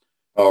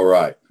All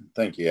right.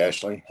 Thank you,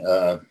 Ashley.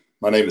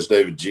 My name is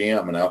David G.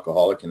 I'm an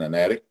alcoholic and an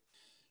addict.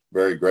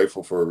 Very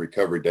grateful for a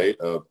recovery date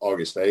of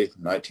August 8th,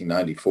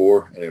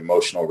 1994, and an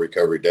emotional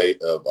recovery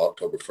date of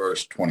October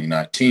 1st,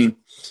 2019.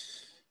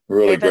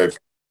 Really David, grateful.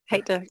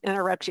 Hate to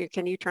interrupt you.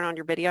 Can you turn on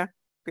your video if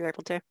you're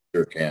able to?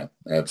 Sure can.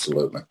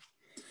 Absolutely.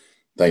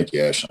 Thank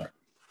you, Ashley.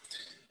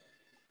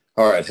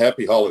 All right.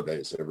 Happy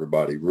holidays,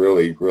 everybody.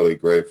 Really, really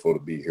grateful to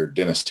be here.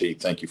 Dennis T.,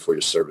 thank you for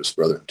your service,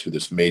 brother, to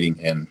this meeting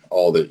and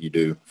all that you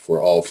do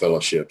for all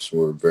fellowships.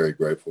 We're very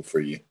grateful for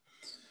you.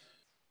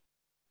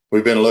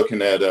 We've been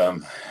looking at,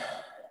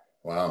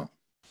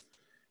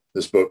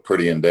 this book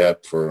pretty in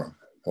depth for,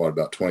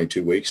 about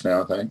 22 weeks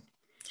now, I think.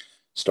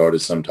 Started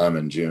sometime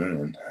in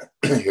June,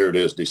 and here it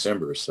is,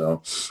 December.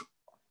 So,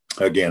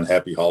 again,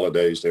 happy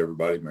holidays to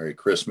everybody. Merry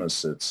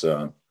Christmas. It's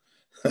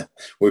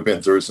we've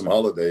been through some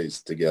holidays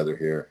together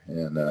here,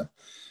 and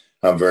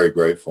I'm very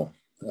grateful.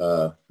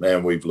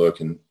 Man, we've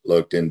looked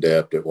in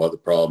depth at what the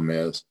problem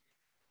is.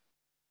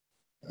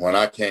 When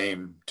I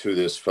came to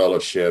this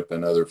fellowship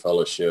and other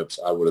fellowships,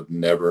 I would have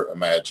never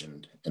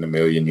imagined in a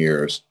million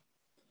years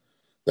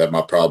that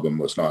my problem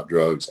was not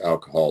drugs,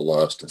 alcohol,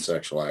 lust, and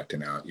sexual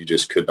acting out. You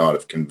just could not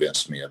have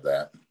convinced me of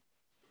that.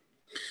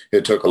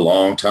 It took a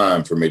long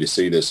time for me to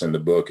see this in the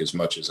book, as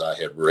much as I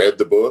had read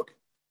the book,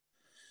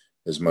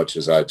 as much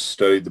as I'd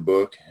studied the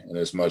book, and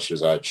as much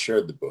as I'd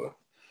shared the book.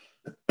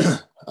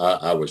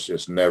 I was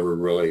just never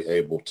really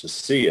able to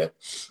see it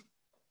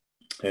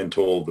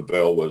until the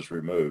veil was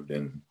removed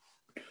in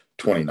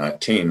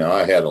 2019. Now,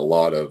 I had a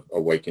lot of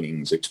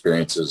awakenings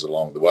experiences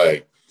along the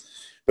way,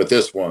 but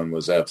this one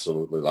was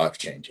absolutely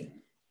life-changing,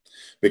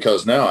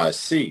 because now I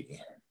see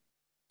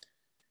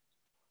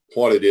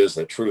what it is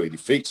that truly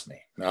defeats me.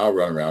 Now, I'll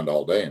run around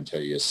all day and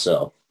tell you it's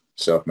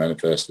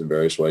self-manifest in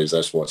various ways.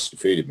 That's what's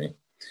defeated me.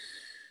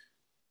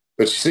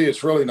 But you see,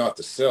 it's really not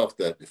the self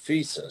that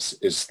defeats us.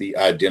 It's the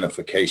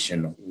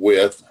identification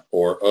with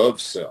or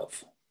of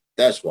self.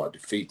 That's what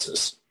defeats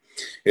us.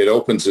 It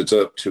opens it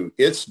up to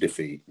its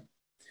defeat.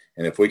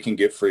 And if we can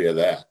get free of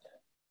that,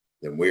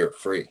 then we are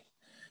free.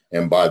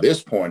 And by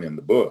this point in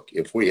the book,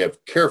 if we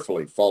have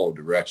carefully followed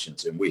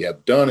directions, and we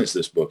have done as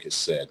this book has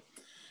said,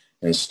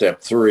 in step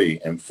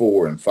 3 and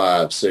 4 and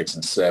 5, 6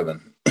 and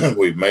 7,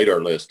 we've made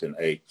our list in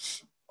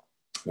 8.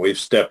 We've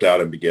stepped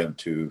out and begun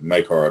to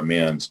make our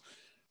amends.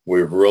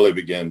 We've really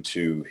begun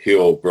to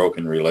heal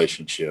broken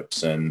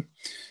relationships. And,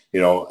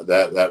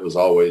 that was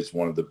always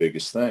one of the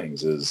biggest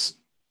things, is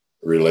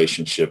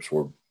relationships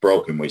were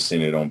broken. We've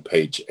seen it on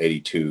page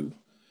 82.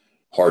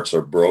 Hearts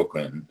are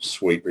broken.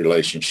 Sweet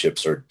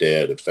relationships are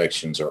dead.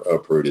 Affections are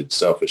uprooted.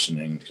 Selfish and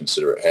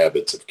inconsiderate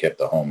habits have kept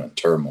the home in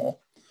turmoil.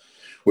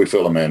 We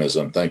feel a man is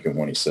unthinking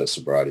when he says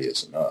sobriety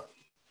is enough.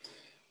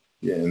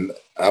 Yeah, and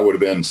I would have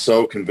been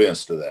so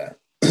convinced of that.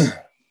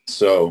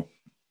 So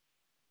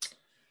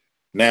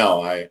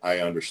now I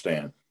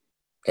understand.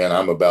 And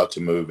I'm about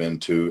to move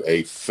into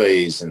a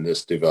phase in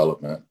this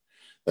development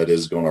that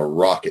is going to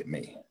rocket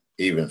me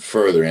even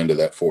further into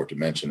that fourth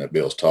dimension that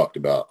Bill's talked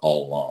about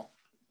all along.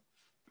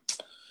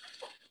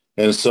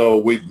 And so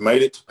we've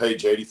made it to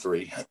page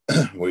 83.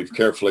 We've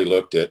carefully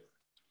looked at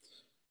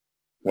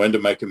when to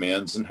make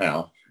amends and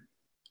how,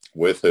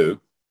 with who.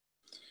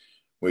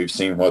 We've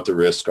seen what the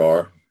risks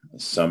are.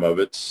 Some of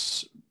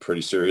it's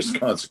pretty serious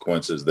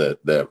consequences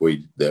that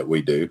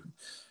we do,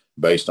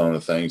 based on the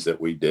things that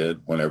we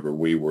did whenever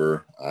we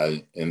were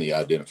in the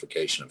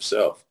identification of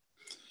self.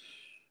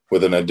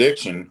 With an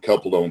addiction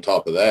coupled on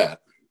top of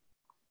that,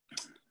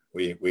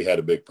 we had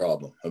a big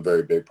problem, a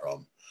very big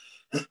problem.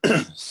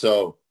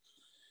 So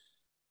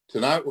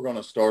tonight we're going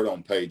to start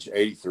on page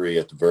 83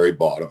 at the very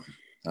bottom.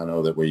 I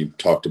know that we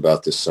talked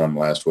about this some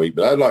last week,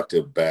 but I'd like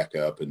to back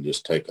up and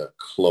just take a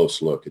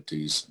close look at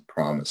these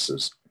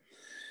promises,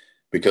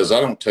 because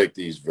I don't take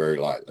these very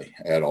lightly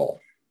at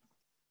all.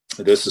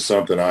 This is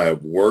something I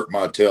have worked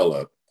my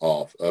tail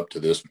off up to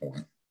this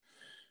point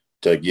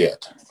to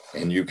get,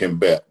 and you can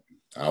bet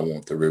I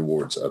want the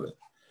rewards of it.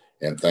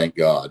 And thank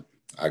God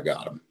I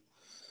got them.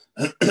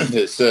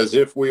 It says,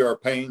 if we are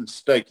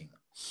painstaking.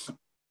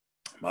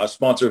 My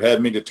sponsor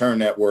had me to turn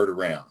that word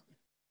around.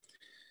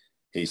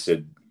 He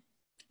said,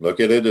 look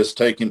at it as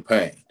taking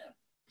pain.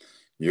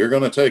 You're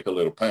going to take a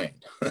little pain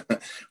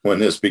when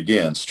this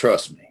begins,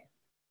 trust me.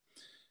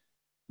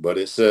 But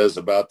it says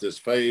about this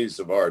phase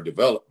of our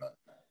development,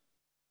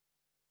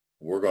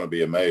 we're going to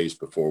be amazed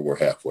before we're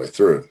halfway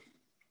through.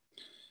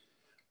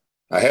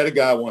 I had a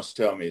guy once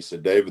tell me, he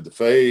said, David, the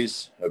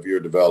phase of your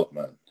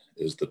development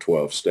is the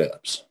 12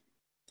 steps.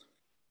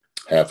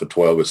 Half of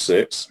 12 is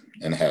 6,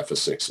 and half of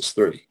 6 is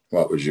 3.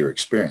 What was your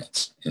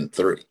experience in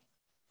 3?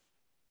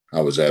 I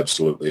was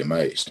absolutely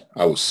amazed.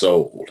 I was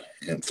sold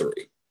in 3.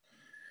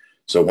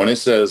 So when it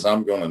says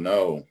I'm going to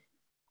know,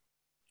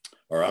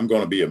 or I'm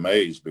going to be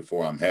amazed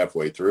before I'm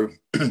halfway through,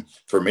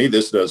 for me,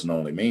 this doesn't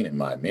only mean in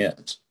my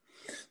amends.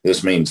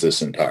 This means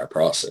this entire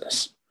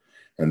process.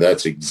 And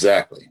that's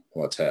exactly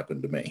what's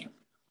happened to me.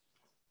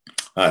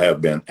 I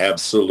have been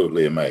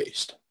absolutely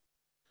amazed.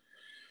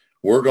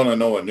 we're going to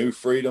know a new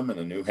freedom and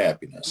a new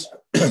happiness.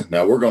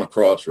 Now, we're going to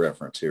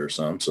cross-reference here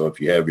some, so if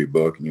you have your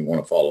book and you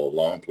want to follow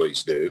along,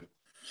 please do.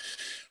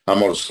 I'm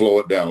going to slow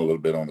it down a little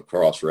bit on the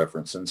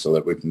cross-referencing so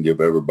that we can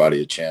give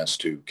everybody a chance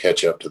to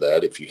catch up to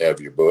that if you have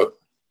your book.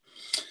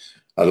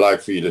 I'd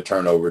like for you to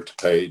turn over to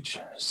page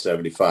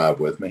 75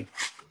 with me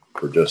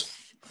for just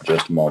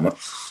a moment.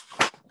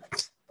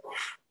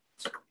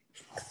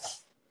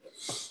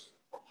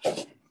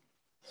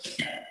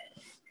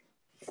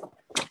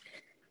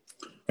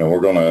 And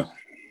we're going to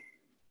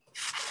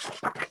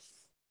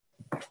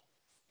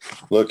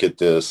look at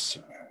this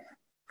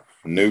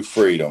new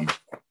freedom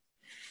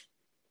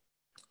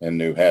and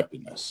new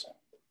happiness.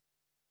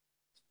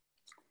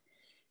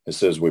 It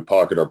says we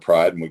pocket our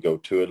pride and we go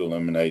to it,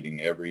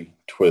 eliminating every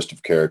twist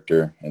of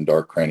character and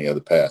dark cranny of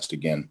the past.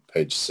 Again,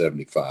 page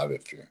 75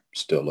 if you're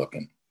still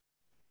looking.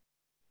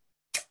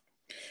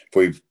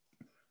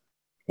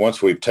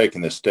 Once we've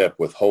taken this step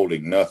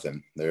withholding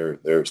nothing,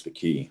 there's the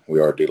key. We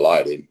are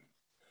delighted.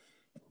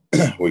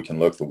 We can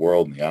look the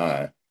world in the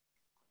eye,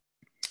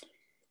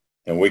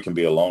 and we can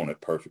be alone at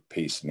perfect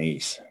peace and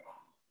ease.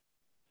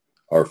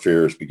 Our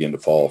fears begin to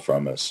fall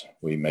from us.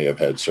 We may have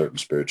had certain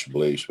spiritual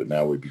beliefs, but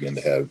now we begin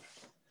to have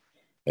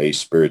a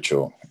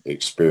spiritual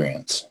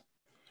experience.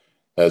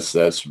 That's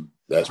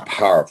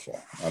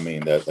powerful. I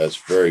mean, that's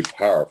very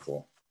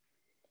powerful.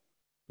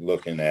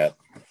 Looking at,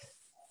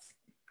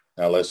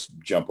 now let's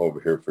jump over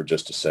here for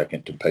just a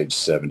second to page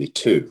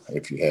 72,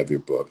 if you have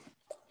your book.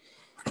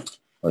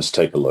 Let's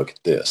take a look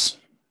at this.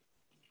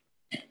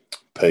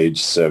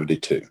 Page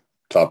 72,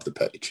 top of the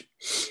page.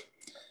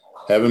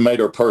 Having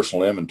made our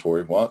personal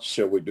inventory, what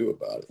shall we do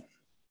about it?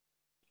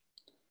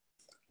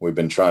 We've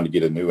been trying to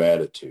get a new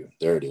attitude.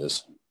 There it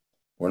is.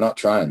 We're not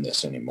trying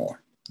this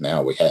anymore.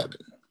 Now we have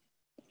it.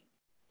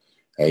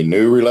 A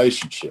new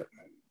relationship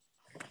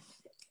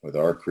with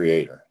our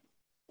Creator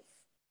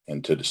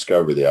and to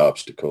discover the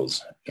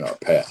obstacles in our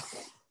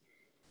path.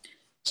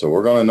 So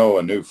we're going to know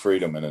a new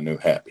freedom and a new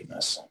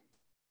happiness.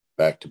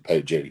 Back to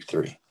page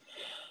 83.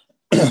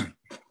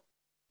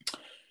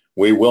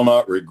 We will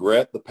not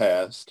regret the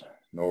past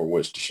nor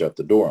wish to shut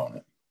the door on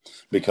it,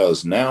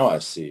 because now I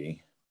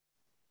see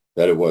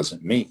that it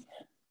wasn't me.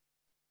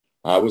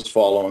 I was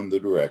following the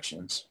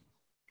directions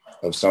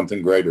of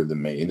something greater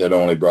than me that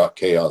only brought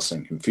chaos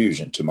and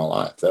confusion to my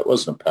life. That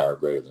wasn't a power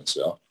greater than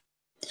self.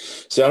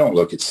 See, I don't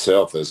look at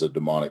self as a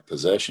demonic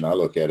possession. I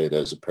look at it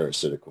as a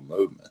parasitical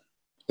movement.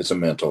 It's a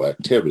mental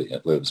activity.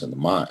 It lives in the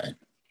mind.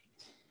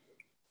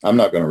 I'm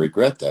not going to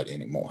regret that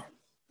anymore.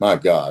 My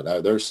God,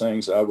 there's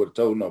things I would have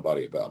told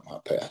nobody about my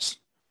past.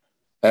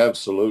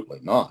 Absolutely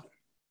not.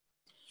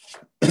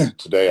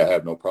 Today, I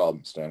have no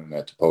problem standing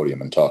at the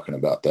podium and talking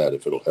about that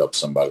if it'll help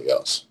somebody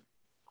else.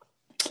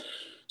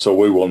 So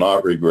we will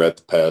not regret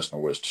the past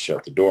nor wish to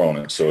shut the door on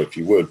it. So if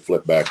you would,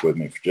 flip back with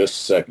me for just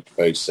a second to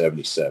page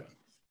 77.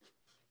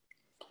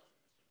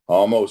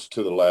 Almost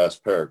to the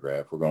last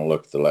paragraph, we're going to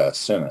look at the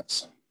last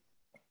sentence.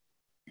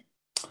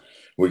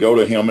 We go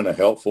to him in a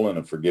helpful and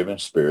a forgiving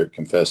spirit,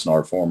 confessing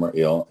our former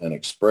ill and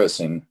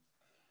expressing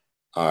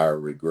our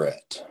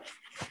regret.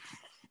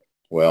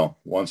 Well,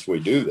 once we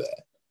do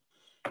that,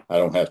 I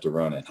don't have to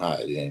run and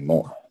hide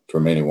anymore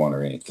from anyone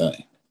or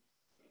anything.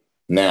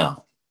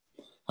 Now,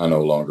 I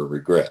no longer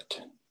regret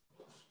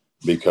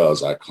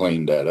because I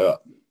cleaned that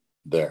up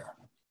there.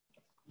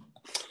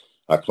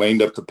 I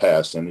cleaned up the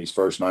past in these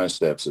first 9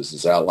 steps. This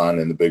is outlined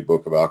in the big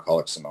book of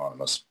Alcoholics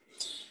Anonymous.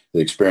 The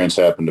experience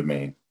happened to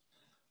me.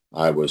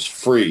 I was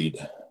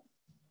freed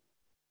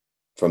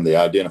from the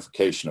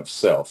identification of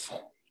self.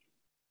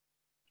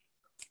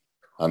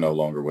 I no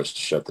longer wish to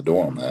shut the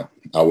door on that.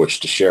 I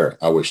wish to share it.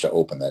 I wish to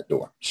open that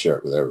door, share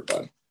it with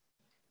everybody.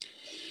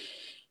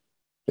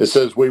 It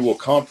says we will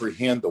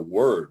comprehend the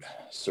word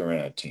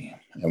serenity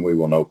and we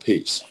will know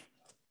peace.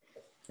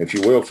 If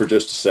you will, for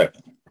just a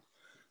second,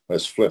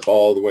 let's flip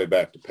all the way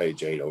back to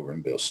page 8 over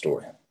in Bill's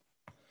story.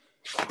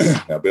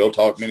 Now, Bill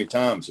talked many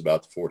times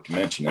about the fourth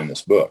dimension in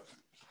this book.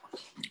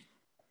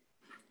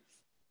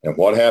 And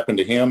what happened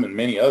to him and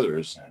many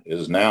others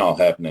is now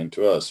happening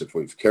to us if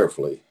we've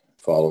carefully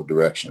followed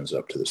directions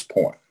up to this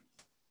point.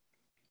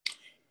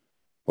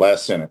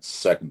 Last sentence,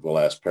 second to the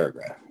last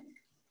paragraph.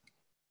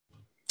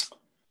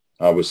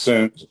 I was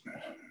soon,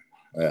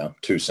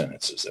 2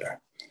 sentences there.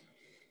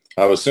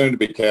 I was soon to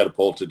be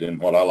catapulted in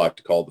what I like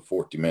to call the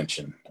fourth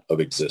dimension of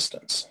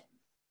existence.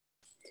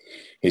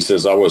 He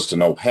says I was to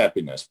know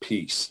happiness,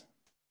 peace,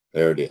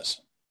 there it is,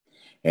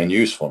 and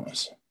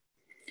usefulness,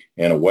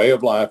 in a way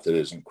of life that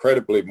is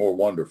incredibly more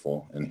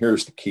wonderful. And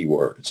here's the key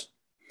words.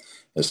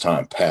 As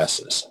time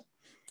passes.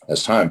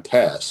 As time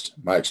passed,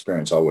 my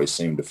experience always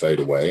seemed to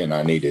fade away, and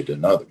I needed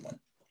another one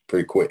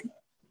pretty quick.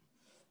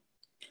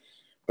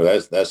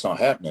 But that's not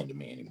happening to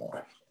me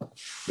anymore,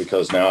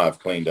 because now I've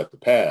cleaned up the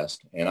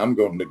past, and I'm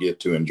going to get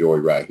to enjoy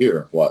right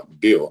here what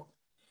Bill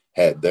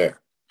had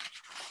there.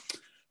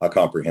 I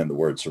comprehend the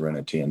word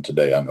serenity, and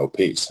today I know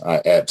peace.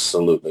 I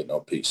absolutely know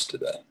peace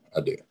today.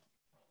 I do.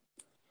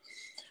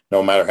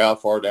 No matter how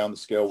far down the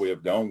scale we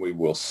have gone, we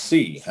will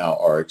see how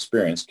our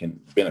experience can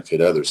benefit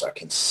others. I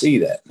can see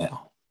that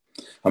now.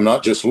 I'm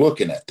not just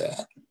looking at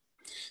that.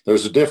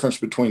 There's a difference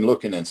between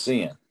looking and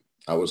seeing.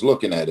 I was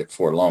looking at it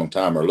for a long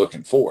time or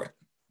looking for it.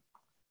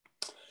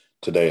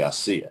 Today I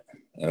see it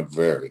in a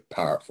very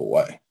powerful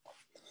way.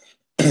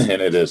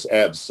 And it has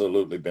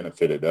absolutely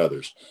benefited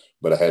others,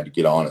 but I had to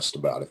get honest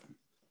about it.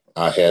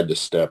 I had to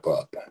step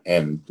up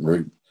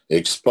and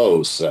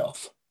expose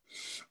self.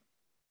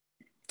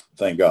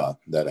 Thank God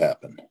that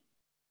happened.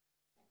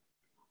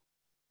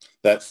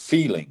 That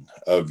feeling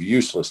of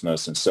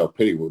uselessness and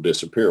self-pity will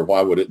disappear.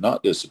 Why would it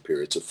not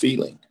disappear? It's a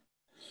feeling.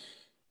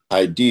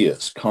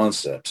 Ideas,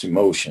 concepts,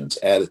 emotions,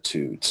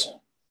 attitudes,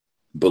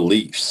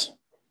 beliefs,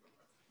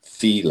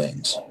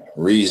 feelings,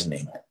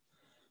 reasoning.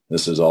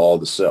 This is all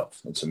the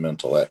self. It's a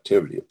mental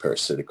activity, a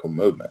parasitical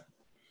movement.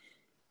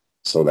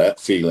 So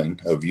that feeling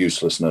of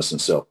uselessness and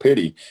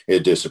self-pity,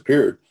 it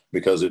disappeared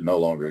because it no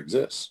longer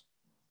exists.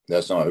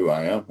 That's not who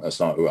I am. That's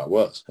not who I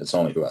was. It's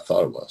only who I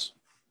thought it was.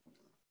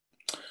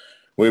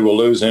 We will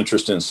lose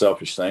interest in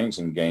selfish things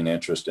and gain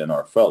interest in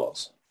our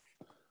fellows.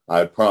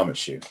 I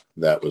promise you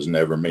that was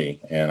never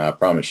me. And I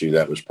promise you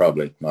that was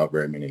probably not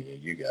very many of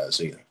you guys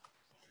either.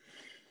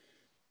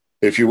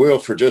 If you will,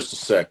 for just a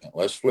second,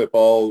 let's flip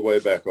all the way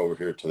back over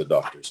here to the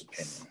doctor's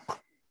opinion.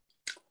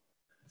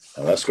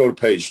 Now let's go to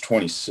page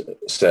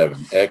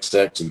 27,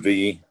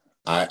 XXVII.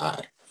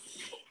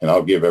 And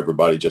I'll give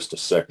everybody just a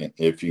second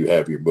if you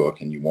have your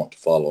book and you want to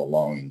follow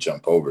along and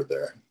jump over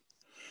there.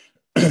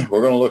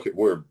 We're going to look at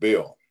where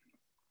Bill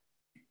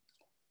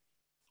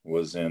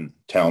was in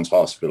Towns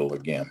Hospital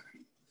again.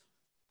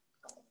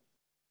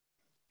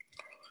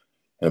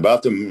 And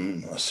about the,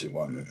 let's see,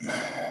 1,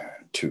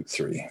 2,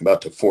 3,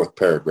 about the fourth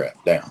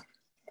paragraph down.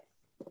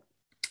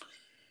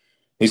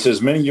 He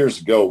says, many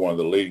years ago, one of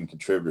the leading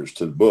contributors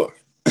to the book,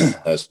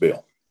 that's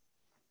Bill,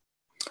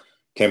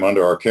 came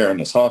under our care in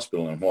this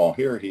hospital. And while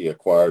here, he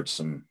acquired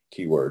some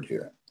keyword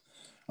here,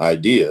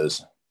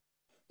 ideas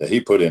that he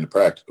put into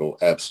practical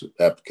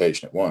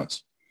application at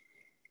once.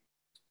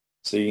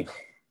 See,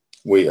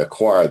 we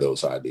acquire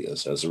those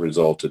ideas as a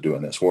result of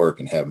doing this work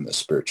and having this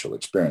spiritual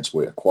experience.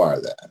 We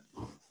acquire that.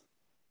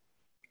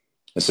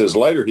 It says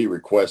later he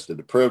requested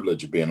the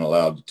privilege of being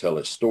allowed to tell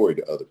his story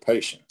to other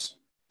patients.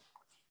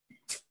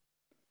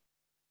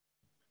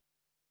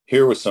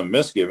 Here with some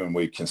misgiving,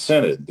 we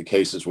consented. The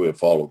cases we have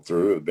followed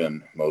through have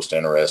been most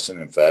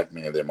interesting. In fact,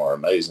 many of them are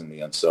amazing,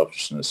 the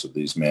unselfishness of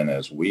these men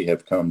as we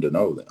have come to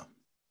know them.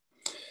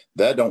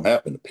 That don't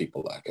happen to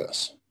people like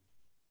us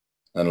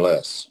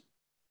unless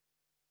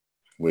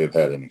we have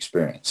had an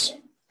experience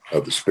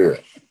of the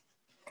Spirit.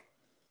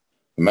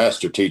 The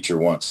master teacher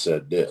once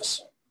said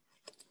this,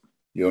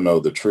 you'll know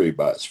the tree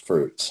by its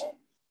fruits.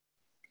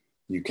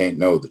 You can't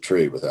know the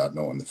tree without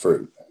knowing the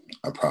fruit,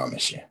 I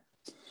promise you.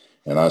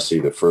 And I see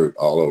the fruit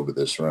all over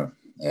this room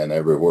and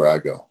everywhere I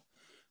go.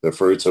 The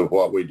fruits of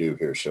what we do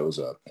here shows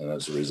up. And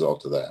as a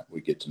result of that,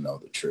 we get to know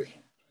the tree.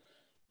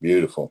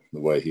 Beautiful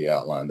the way he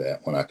outlined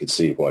that when I could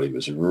see what he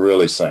was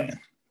really saying.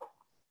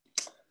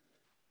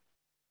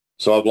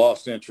 So I've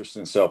lost interest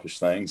in selfish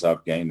things.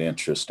 I've gained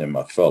interest in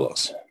my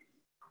fellows.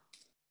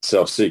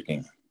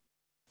 Self-seeking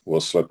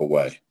will slip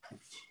away.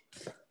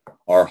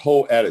 Our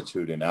whole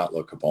attitude and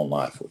outlook upon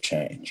life will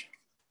change.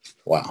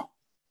 Wow.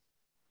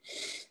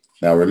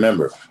 Now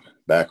remember,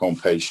 back on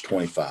page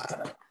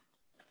 25.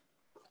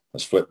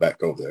 Let's flip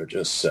back over there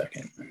just a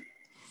second.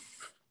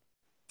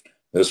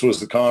 This was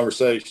the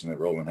conversation that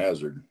Roland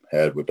Hazard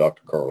had with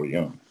Dr. Carl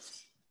Jung.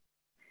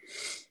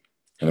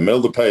 In the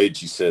middle of the page,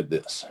 he said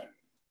this.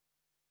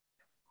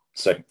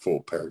 Second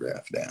full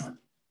paragraph down.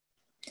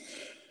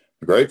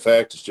 The great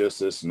fact is just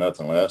this and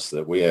nothing less,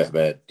 that we have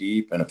had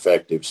deep and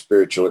effective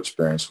spiritual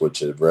experience which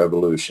have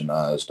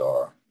revolutionized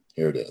our,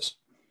 here it is,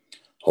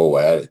 whole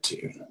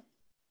attitude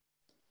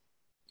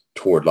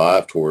toward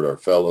life, toward our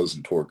fellows,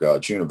 and toward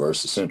God's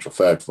universe. The central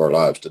fact of our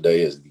lives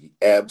today is the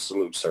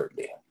absolute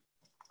certainty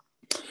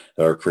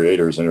that our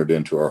Creator has entered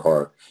into our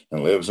heart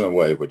and lives in a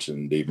way which is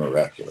indeed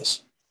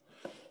miraculous.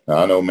 Now,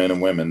 I know men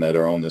and women that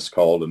are on this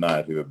call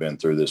tonight who have been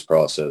through this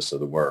process of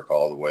the work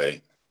all the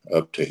way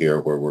up to here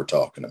where we're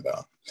talking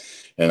about.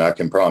 And I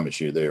can promise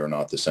you they are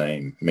not the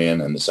same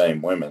men and the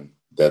same women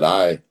that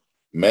I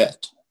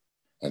met.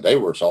 And they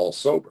were all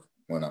sober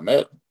when I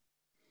met them.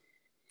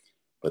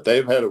 But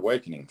they've had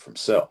awakening from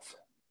self.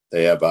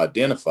 They have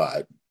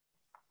identified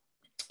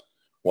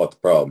what the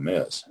problem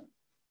is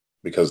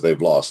because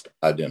they've lost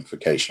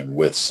identification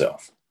with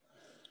self.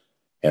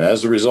 And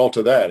as a result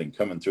of that, and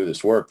coming through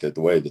this work that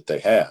the way that they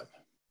have,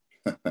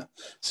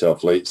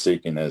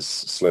 self-seeking has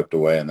slipped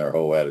away and their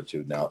whole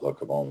attitude and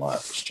outlook upon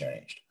life has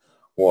changed.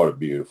 What a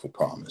beautiful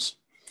promise.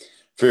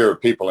 Fear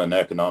of people and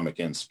economic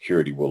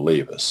insecurity will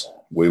leave us.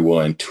 We will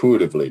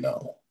intuitively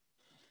know.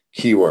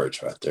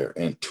 Keywords right there.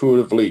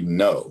 Intuitively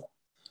know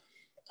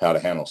how to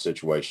handle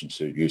situations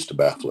that used to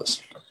baffle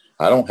us.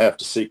 I don't have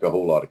to seek a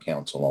whole lot of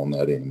counsel on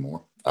that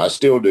anymore. I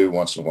still do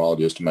once in a while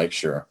just to make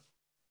sure.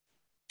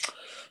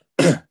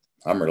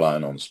 I'm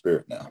relying on the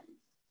Spirit now.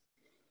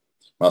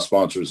 My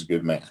sponsor is a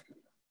good man.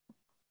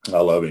 I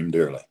love him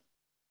dearly.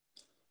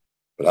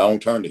 But I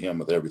don't turn to him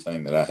with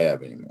everything that I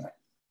have anymore.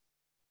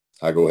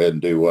 I go ahead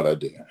and do what I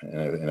do.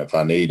 And if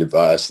I need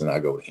advice, then I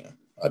go to him.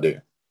 I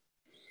do.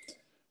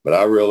 But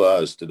I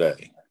realize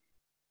today,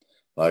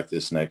 like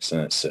this next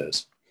sentence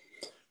says,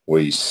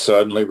 we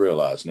suddenly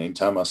realize, and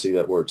anytime I see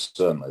that word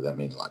suddenly, that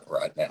means like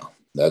right now.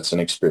 That's an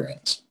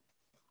experience.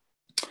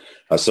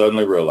 I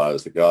suddenly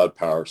realized that God,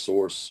 power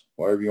source,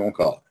 whatever you want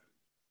to call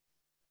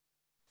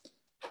it,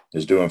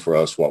 is doing for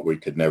us what we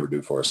could never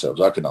do for ourselves.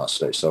 I could not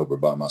stay sober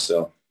by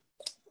myself.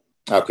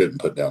 I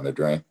couldn't put down the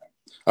drink.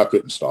 I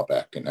couldn't stop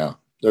acting out.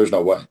 There's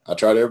no way. I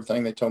tried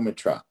everything they told me to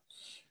try.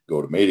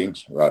 Go to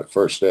meetings, write a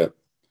first step,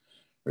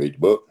 read the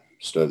book,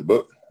 study the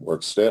book,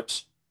 work the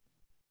steps,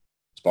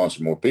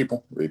 sponsor more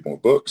people, read more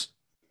books,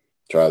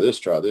 try this,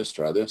 try this,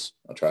 try this.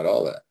 I tried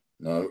all that.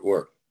 None of it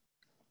worked.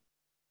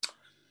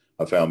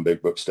 I found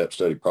Big Book Step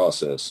Study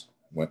Process,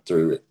 went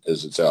through it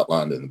as it's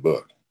outlined in the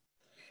book.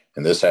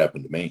 And this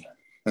happened to me.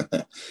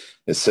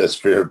 It says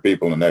fear of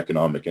people and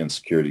economic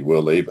insecurity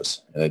will leave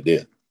us. And it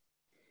did.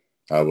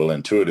 I will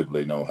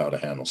intuitively know how to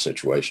handle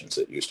situations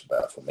that used to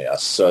baffle me. I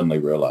suddenly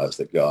realized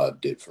that God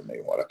did for me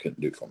what I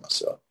couldn't do for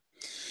myself.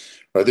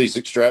 Are these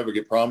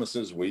extravagant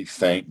promises? We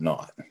think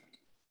not.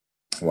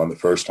 One of the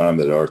first time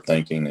that our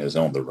thinking is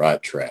on the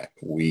right track,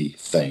 we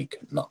think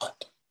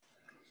not.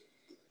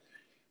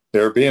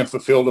 They're being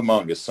fulfilled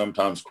among us,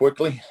 sometimes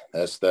quickly.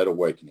 That's that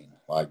awakening,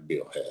 like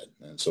Bill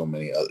had, and so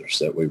many others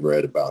that we've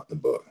read about in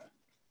the book.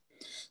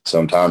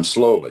 Sometimes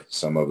slowly.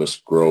 Some of us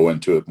grow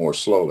into it more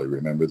slowly.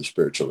 Remember the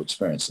spiritual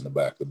experience in the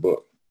back of the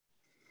book.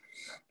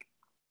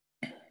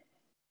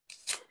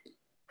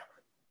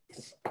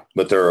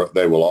 But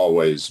they will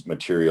always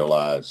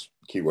materialize,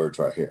 keywords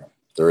right here.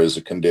 There is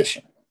a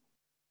condition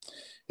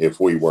if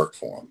we work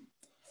for them.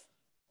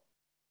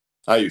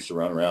 I used to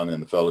run around in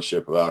the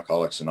Fellowship of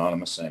Alcoholics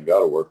Anonymous saying, got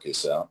to work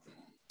this out.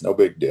 No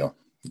big deal.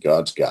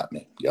 God's got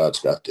me. God's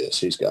got this.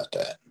 He's got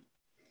that.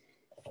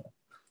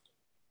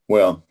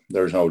 Well,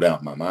 there's no doubt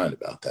in my mind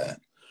about that.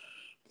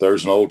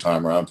 There's an old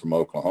timer. I'm from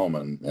Oklahoma,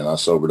 and I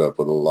sobered up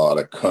with a lot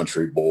of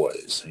country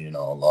boys, a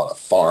lot of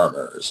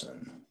farmers.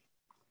 And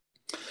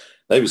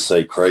they would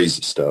say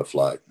crazy stuff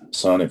like,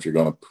 son, if you're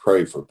going to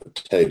pray for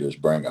potatoes,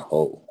 bring a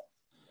hoe.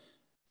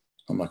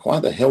 I'm like, why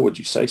the hell would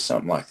you say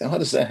something like that? What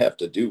does that have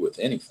to do with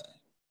anything?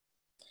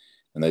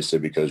 And they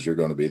said, because you're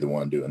going to be the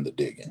one doing the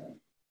digging.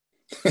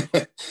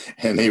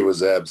 And he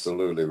was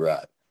absolutely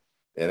right.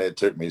 And it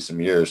took me some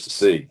years to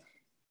see.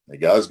 The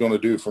God's going to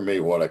do for me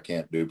what I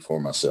can't do for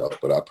myself.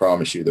 But I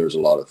promise you there's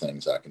a lot of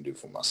things I can do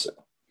for myself.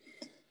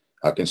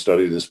 I can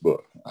study this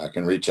book. I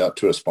can reach out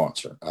to a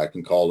sponsor. I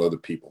can call other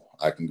people.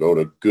 I can go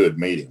to good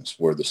meetings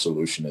where the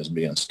solution is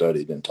being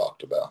studied and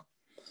talked about.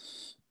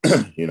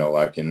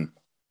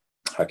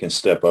 I can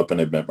step up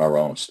and admit my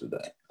wrongs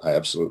today. I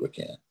absolutely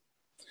can.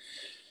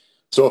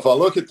 So if I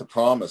look at the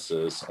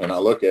promises and I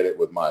look at it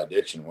with my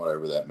addiction,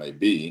 whatever that may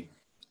be,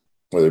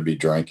 whether it be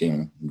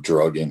drinking,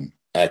 drugging,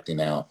 acting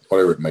out,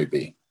 whatever it may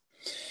be,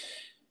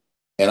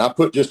 and I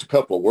put just a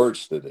couple of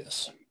words to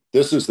this.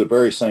 This is the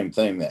very same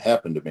thing that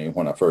happened to me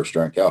when I first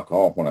drank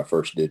alcohol, when I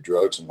first did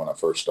drugs, and when I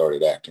first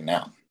started acting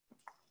out.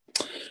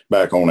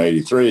 Back on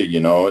 83,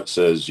 it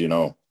says,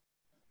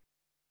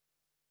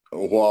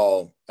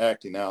 while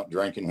acting out,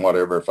 drinking,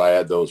 whatever, if I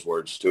add those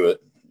words to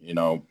it,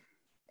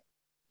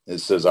 it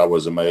says I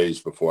was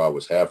amazed before I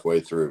was halfway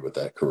through with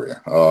that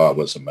career. Oh, I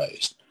was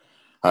amazed.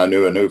 I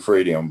knew a new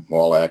freedom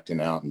while acting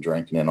out and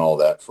drinking and all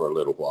that for a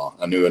little while.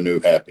 I knew a new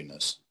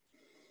happiness.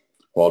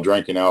 While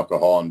drinking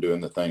alcohol and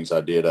doing the things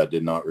I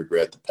did not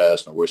regret the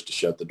past nor wish to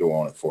shut the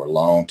door on it for a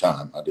long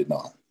time. I did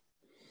not.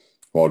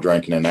 While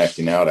drinking and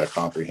acting out, I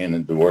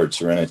comprehended the word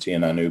serenity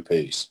and I knew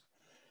peace.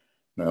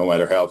 No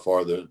matter how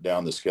far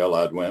down the scale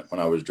I'd went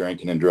when I was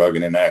drinking and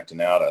drugging and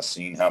acting out, I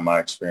seen how my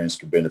experience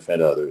could benefit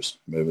others.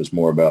 It was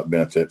more about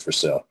benefit for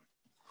self.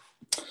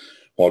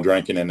 While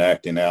drinking and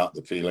acting out,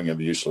 the feeling of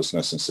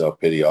uselessness and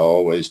self-pity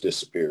always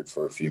disappeared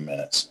for a few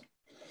minutes.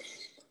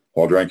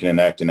 While drinking and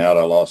acting out,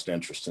 I lost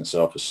interest in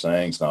selfish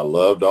things, and I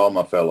loved all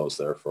my fellows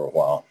there for a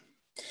while.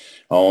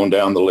 On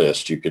down the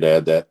list, you could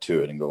add that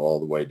to it and go all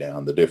the way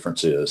down. The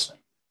difference is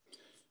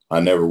I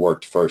never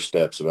worked the first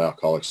steps of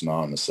Alcoholics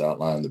Anonymous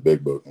outlined in the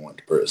big book and went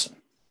to prison.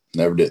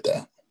 Never did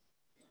that.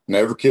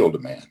 Never killed a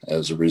man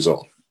as a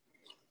result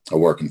of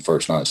working the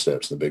first 9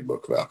 steps in the big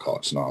book of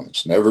Alcoholics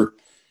Anonymous. Never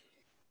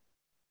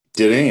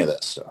did any of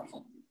that stuff.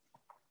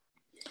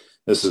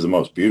 This is the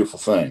most beautiful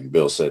thing.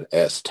 Bill said,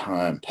 as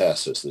time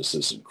passes, this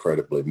is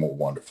incredibly more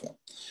wonderful.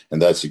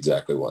 And that's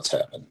exactly what's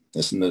happened.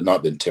 It's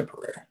not been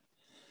temporary.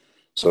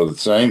 So the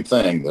same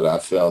thing that I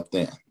felt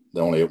then,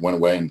 only it went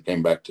away and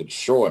came back to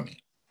destroy me,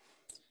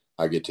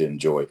 I get to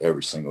enjoy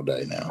every single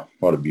day now.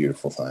 What a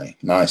beautiful thing.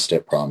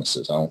 9-step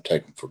promises. I don't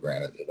take them for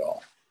granted at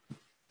all.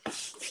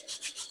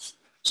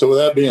 So with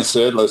that being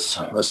said,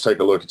 let's take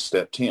a look at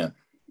step 10.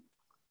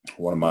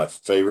 One of my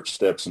favorite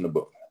steps in the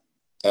book.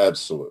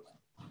 Absolutely.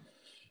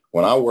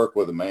 When I work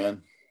with a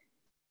man,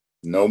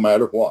 no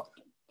matter what,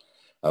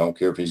 I don't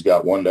care if he's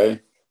got 1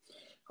 day.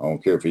 I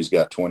don't care if he's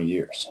got 20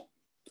 years.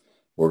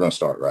 We're going to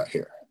start right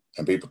here.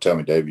 And people tell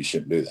me, Dave, you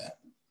shouldn't do that.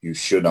 You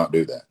should not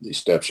do that. These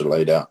steps are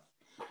laid out.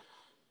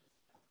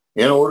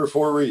 In order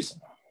for a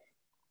reason.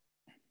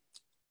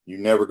 You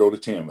never go to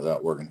 10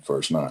 without working the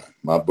first 9.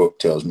 My book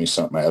tells me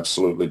something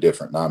absolutely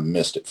different, and I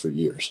missed it for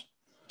years.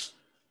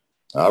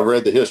 I've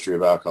read the history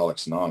of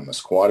Alcoholics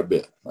Anonymous quite a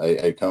bit.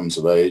 AA Comes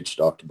of Age,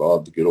 Dr.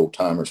 Bob, the good old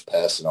timers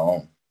pass it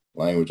on,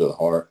 language of the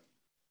heart.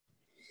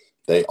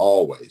 They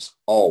always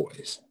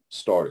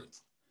started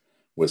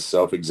with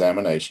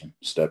self-examination,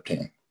 step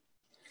 10,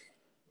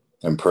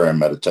 and prayer and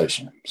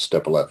meditation,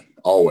 step 11,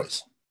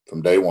 always,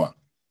 from day one.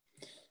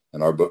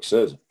 And our book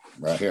says it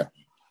right here.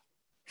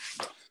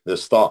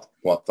 This thought,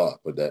 what thought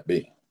would that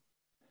be?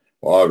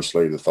 Well,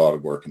 obviously the thought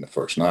of working the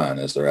first 9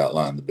 as they're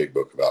outlined in the big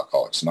book of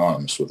Alcoholics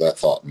Anonymous. With that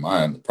thought in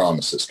mind, the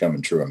promise that's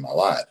coming true in my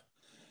life,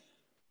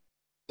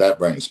 that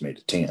brings me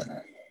to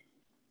 10.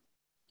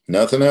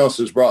 Nothing else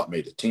has brought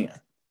me to 10.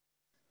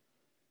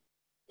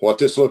 What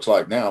this looks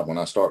like now when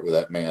I start with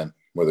that man,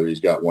 whether he's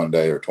got 1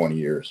 day or 20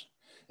 years,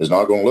 is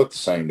not going to look the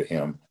same to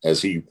him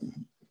as he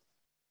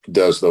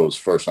does those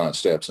first 9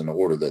 steps in the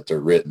order that they're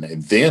written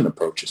and then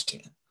approaches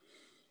 10.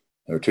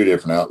 There are 2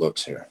 different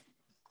outlooks here.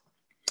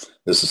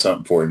 This is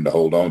something for him to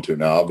hold on to.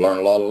 Now, I've learned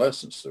a lot of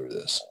lessons through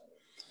this.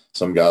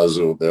 Some guys,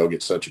 they'll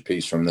get such a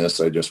piece from this,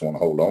 they just want to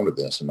hold on to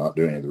this and not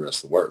do any of the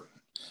rest of the work.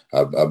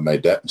 I've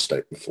made that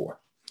mistake before.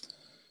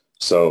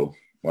 So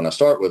when I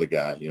start with a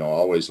guy, I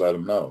always let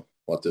him know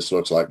what this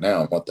looks like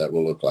now and what that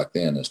will look like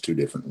then. Is 2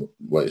 different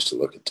ways to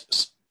look at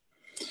this.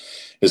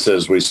 It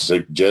says we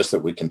suggest that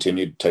we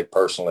continue to take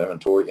personal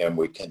inventory and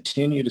we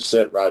continue to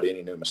set right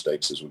any new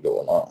mistakes as we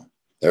go along.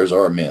 There's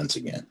our amends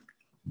again.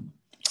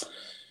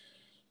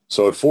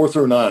 So at 4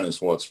 through 9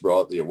 is what's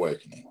brought the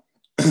awakening,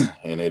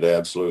 and it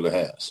absolutely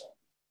has.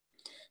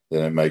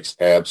 Then it makes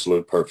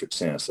absolute perfect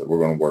sense that we're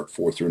going to work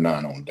 4 through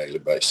 9 on a daily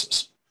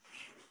basis.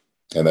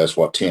 And that's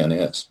what 10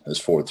 is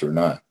 4 through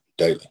 9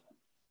 daily.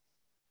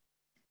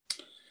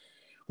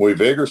 We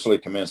vigorously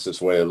commenced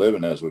this way of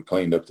living as we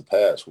cleaned up the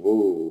past.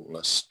 Whoa,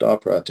 let's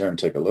stop right there and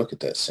take a look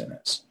at that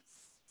sentence.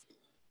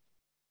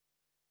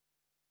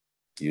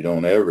 You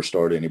don't ever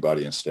start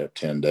anybody in step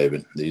 10,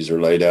 David. These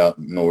are laid out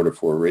in order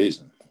for a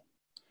reason.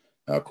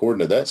 Now, according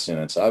to that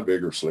sentence, I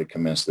vigorously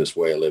commenced this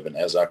way of living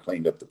as I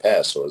cleaned up the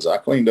past. So as I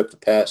cleaned up the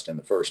past in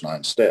the first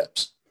 9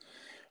 steps,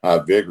 I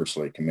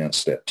vigorously commenced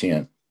step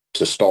 10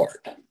 to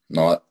start,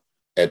 not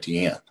at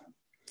the end.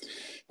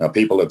 Now,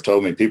 people have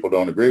told me people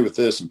don't agree with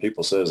this, and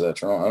people says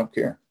that's wrong. I don't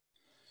care.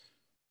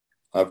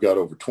 I've got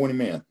over 20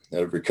 men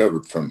that have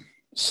recovered from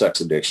sex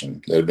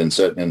addiction that have been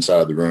sitting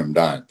inside the room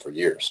dying for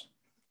years,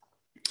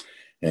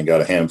 and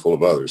got a handful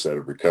of others that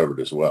have recovered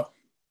as well.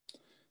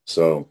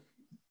 So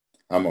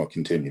I'm going to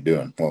continue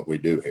doing what we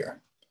do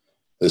here.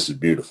 This is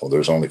beautiful.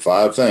 There's only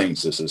 5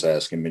 things this is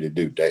asking me to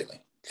do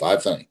daily.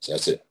 5 things.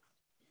 That's it.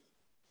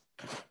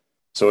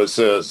 So it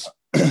says,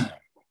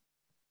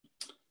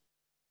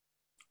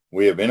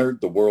 we have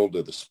entered the world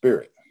of the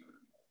spirit.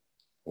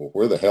 Well,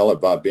 where the hell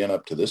have I been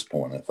up to this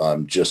point if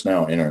I'm just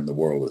now entering the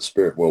world of the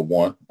spirit? Well,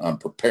 1, I'm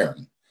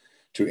preparing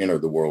to enter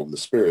the world of the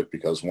spirit,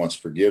 because once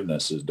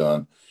forgiveness is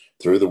done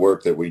through the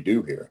work that we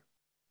do here,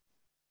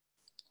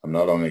 I'm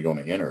not only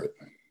going to enter it,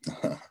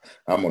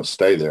 I'm going to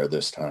stay there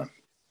this time.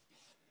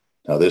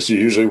 Now, this is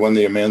usually when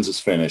the amends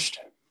is finished,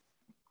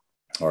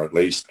 or at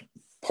least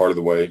part of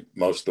the way,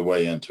 most of the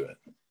way into it.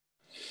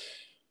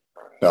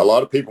 Now, a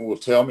lot of people will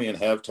tell me and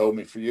have told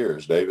me for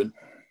years, David,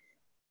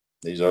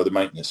 these are the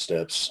maintenance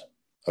steps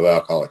of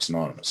Alcoholics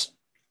Anonymous.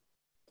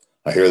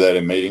 I hear that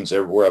in meetings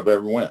everywhere I've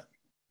ever went.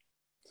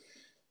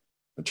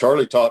 But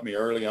Charlie taught me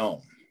early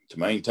on to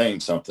maintain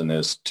something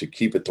is to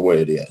keep it the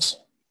way it is.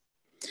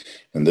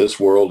 And this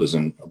world is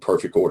in a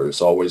perfect order.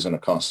 It's always in a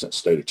constant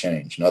state of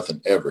change.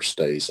 Nothing ever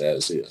stays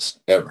as is,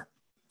 ever.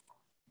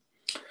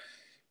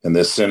 And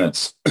this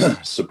sentence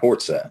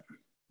supports that.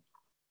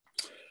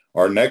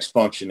 Our next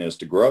function is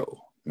to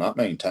grow, not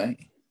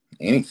maintain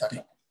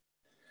anything,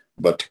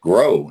 but to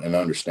grow in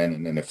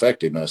understanding and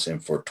effectiveness.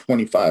 And for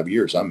 25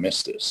 years, I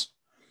missed this.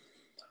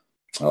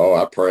 Oh,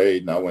 I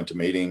prayed and I went to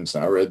meetings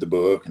and I read the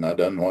book and I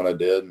done what I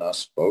did and I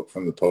spoke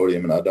from the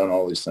podium and I done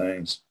all these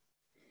things.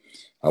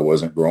 I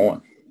wasn't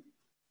growing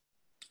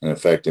in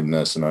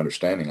effectiveness and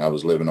understanding. I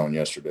was living on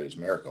yesterday's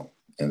miracle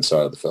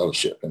inside of the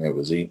fellowship, and it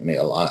was eating me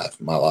alive.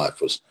 My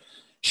life was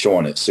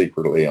showing it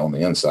secretly on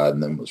the inside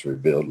and then was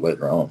revealed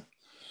later on.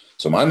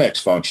 So my next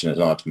function is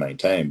not to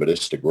maintain, but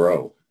it's to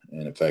grow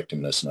in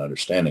effectiveness and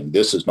understanding.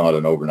 This is not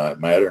an overnight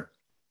matter.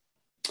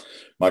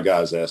 My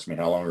guys asked me,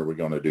 how long are we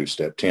going to do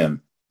step 10?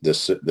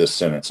 This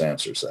sentence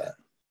answers that.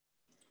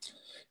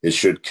 It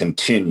should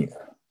continue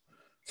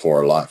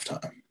for a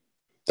lifetime.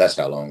 That's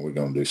how long we're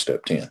going to do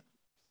step 10.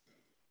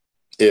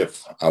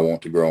 If I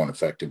want to grow in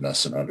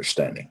effectiveness and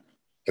understanding.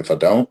 If I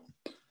don't,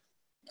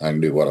 I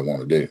can do what I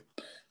want to do.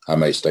 I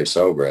may stay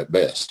sober at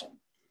best.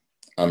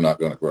 I'm not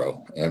going to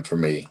grow. And for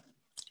me,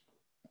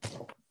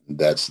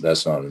 that's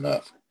not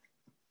enough.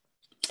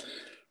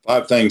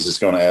 5 things it's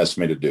going to ask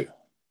me to do.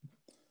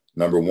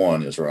 Number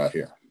 1 is right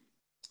here.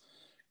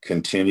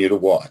 Continue to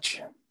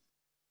watch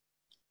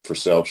for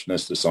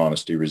selfishness,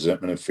 dishonesty,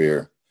 resentment, and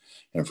fear.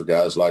 And for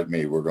guys like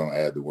me, we're going to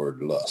add the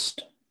word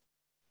lust.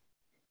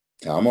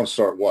 Now, I'm going to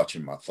start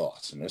watching my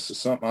thoughts. And this is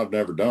something I've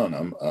never done.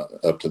 I'm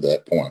up to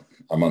that point.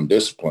 I'm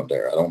undisciplined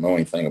there. I don't know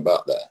anything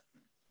about that.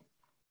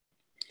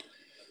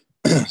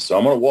 So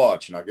I'm going to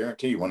watch, and I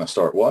guarantee you when I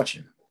start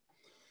watching,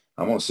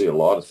 I'm going to see a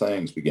lot of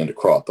things begin to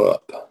crop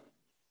up.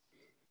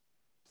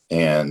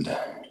 And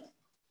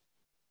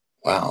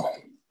wow,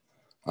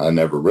 I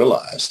never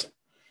realized.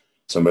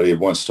 Somebody had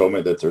once told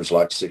me that there's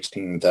like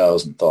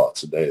 16,000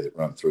 thoughts a day that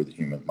run through the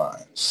human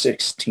mind.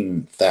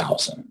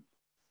 16,000.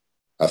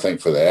 I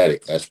think for the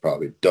addict, that's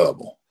probably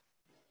double.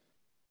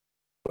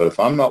 But if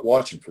I'm not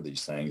watching for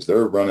these things,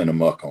 they're running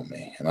amok on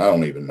me, and I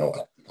don't even know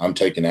it. I'm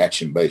taking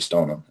action based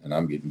on them, and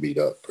I'm getting beat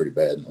up pretty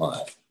bad in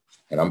life.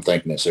 And I'm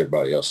thinking it's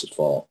everybody else's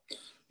fault.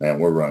 Man,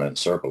 we're running in a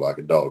circle like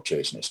a dog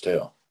chasing his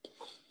tail.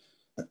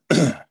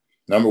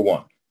 Number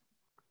one.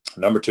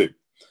 Number two,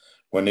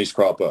 when these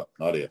crop up,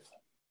 not if,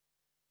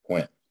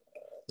 when.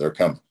 They're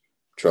coming.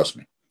 Trust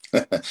me.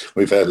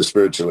 We've had the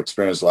spiritual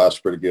experience. Life's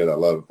pretty good. I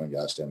love it when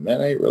guys tell me,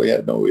 man, I ain't really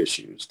had no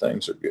issues.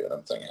 Things are good.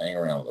 I'm thinking, hang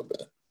around a little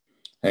bit.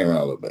 Hang around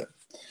a little bit.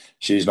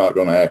 She's not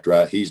going to act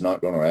right. He's not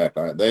going to act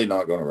right. They're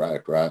not going to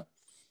act right.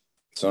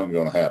 Something's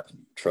going to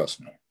happen. Trust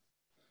me.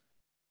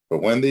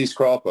 But when these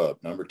crop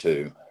up, number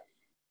two,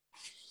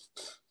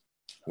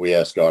 we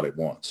ask God at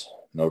once.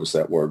 Notice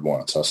that word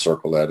once. I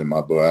circle that in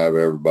my book. I have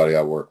everybody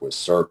I work with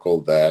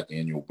circle that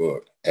in your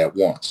book at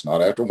once,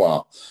 not after a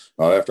while,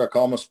 not after I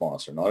call my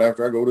sponsor, not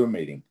after I go to a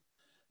meeting.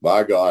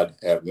 By God,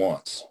 at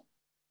once.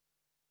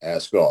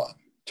 Ask God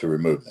to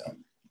remove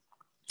them.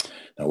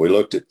 Now, we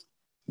looked at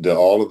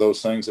all of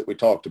those things that we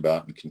talked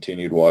about and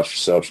continued to watch for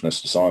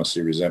selfishness,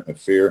 dishonesty, resentment,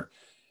 fear.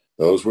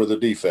 Those were the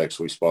defects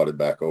we spotted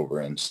back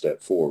over in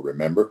step 4.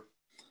 Remember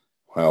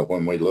how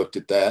when we looked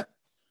at that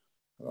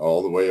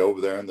all the way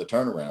over there in the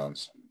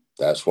turnarounds,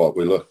 that's what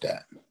we looked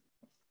at.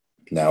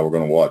 Now we're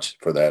going to watch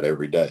for that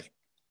every day.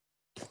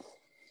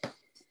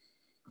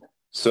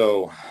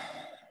 So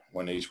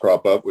when these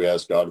crop up, we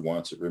ask God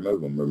once to remove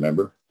them.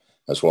 Remember,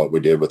 that's what we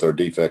did with our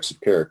defects of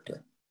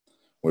character.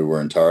 We were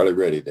entirely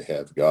ready to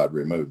have God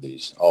remove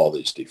all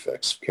these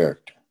defects of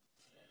character.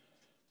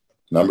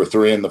 Number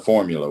 3 in the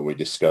formula, we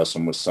discuss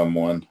them with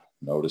someone.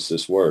 Notice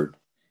this word,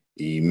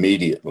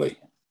 immediately,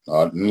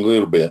 not in a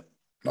little bit,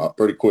 not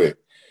pretty quick.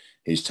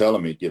 He's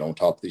telling me, get on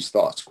top of these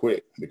thoughts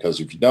quick, because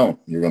if you don't,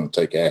 you're going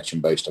to take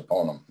action based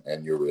upon them,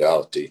 and your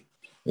reality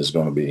is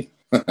going to be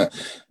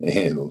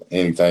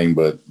anything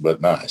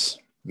but nice,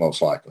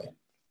 most likely.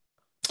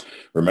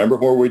 Remember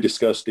where we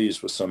discussed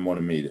these with someone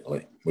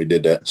immediately. We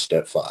did that in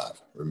step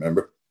 5,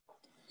 remember?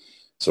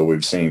 So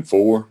we've seen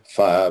 4,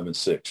 5, and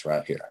 6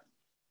 right here.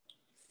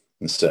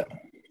 And 7.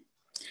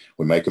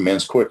 We make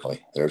amends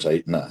quickly. There's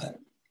 8 and 9.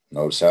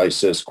 Notice how he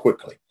says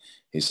quickly.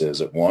 He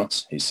says at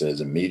once. He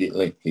says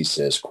immediately. He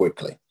says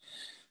quickly.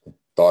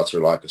 Thoughts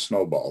are like a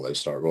snowball. They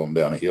start rolling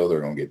down a hill.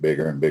 They're going to get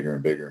bigger and bigger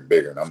and bigger and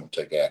bigger. And I'm going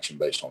to take action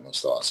based on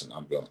those thoughts. And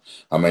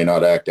I may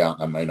not act out.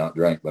 I may not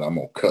drink, but I'm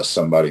going to cuss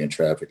somebody in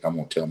traffic. I'm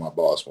going to tell my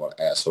boss what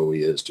an asshole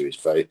he is to his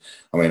face.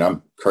 I mean,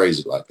 I'm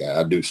crazy like that.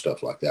 I do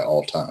stuff like that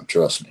all the time.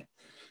 Trust me.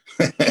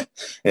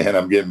 And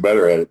I'm getting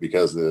better at it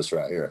because of this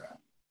right here.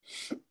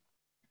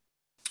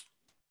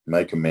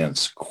 Make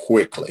amends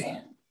quickly.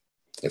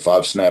 If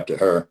I've snapped at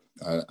her,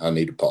 I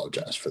need to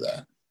apologize for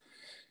that.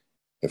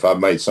 If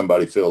I've made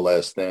somebody feel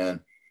less than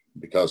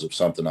because of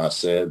something I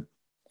said,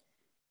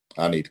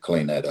 I need to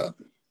clean that up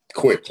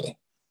quickly,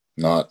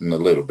 not in a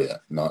little bit,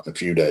 not in a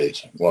few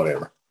days,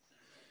 whatever.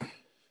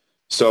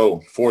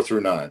 So 4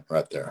 through 9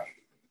 right there.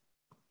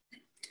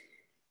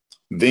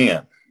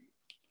 Then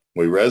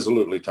we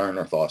resolutely turn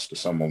our thoughts to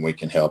someone we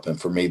can help.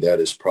 And for me, that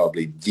is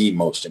probably the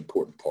most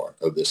important part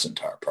of this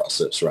entire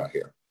process right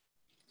here.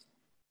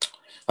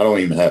 I don't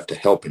even have to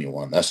help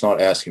anyone. That's not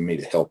asking me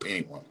to help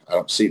anyone. I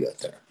don't see that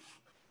there.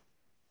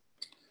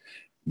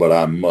 But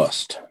I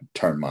must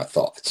turn my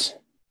thoughts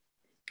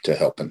to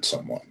helping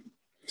someone.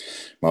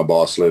 My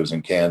boss lives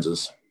in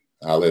Kansas.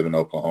 I live in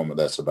Oklahoma.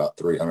 That's about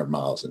 300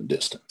 miles in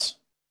distance.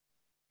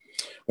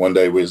 One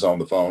day we was on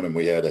the phone and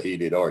we had a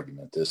heated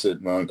argument. This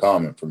isn't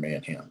uncommon for me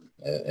and him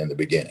in the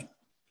beginning.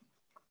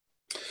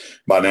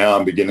 By now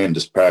I'm beginning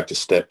to practice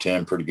step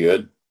 10 pretty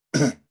good.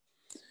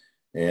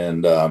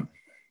 And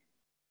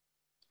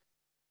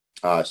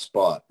I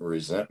spot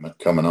resentment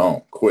coming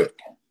on quick.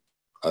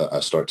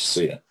 I start to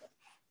see it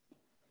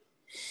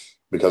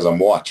because I'm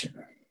watching.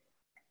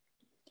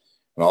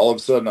 And all of a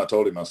sudden I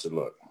told him, I said,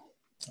 look,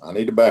 I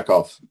need to back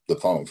off the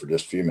phone for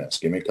just a few minutes.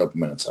 Give me a couple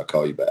minutes. I'll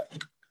call you back.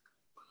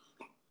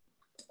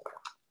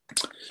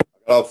 I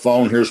got off the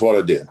phone. Here's what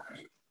I did.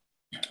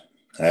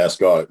 I asked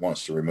God at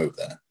once to remove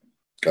that.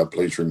 God,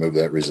 please remove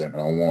that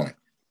resentment. I don't want it.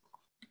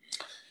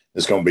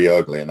 It's going to be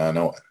ugly, and I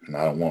know it, and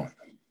I don't want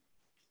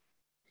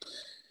it.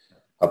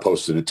 I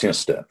posted a 10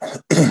 step.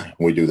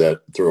 We do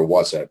that through a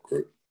WhatsApp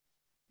group.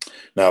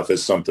 Now, if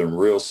it's something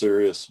real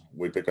serious,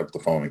 we pick up the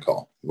phone and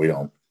call. We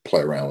don't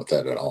play around with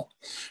that at all.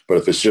 But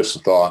if it's just a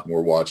thought and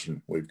we're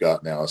watching, we've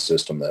got now a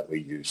system that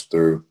we use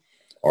through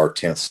our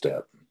 10th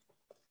step.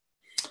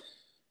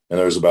 And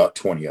there's about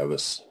 20 of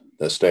us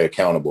that stay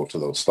accountable to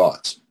those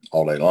thoughts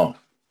all day long.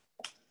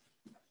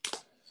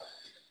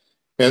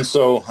 And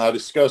so I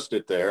discussed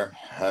it there.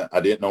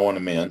 I didn't know on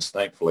amends.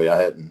 Thankfully, I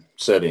hadn't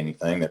said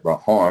anything that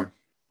brought harm.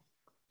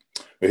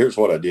 But here's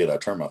what I did. I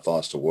turned my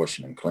thoughts to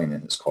washing and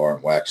cleaning his car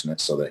and waxing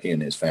it so that he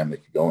and his family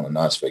could go on a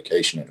nice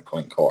vacation in a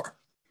clean car.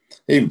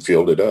 I even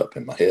filled it up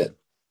in my head.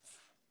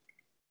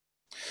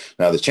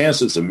 Now, the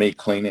chances of me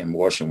cleaning and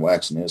washing and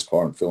waxing his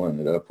car and filling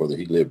it up, whether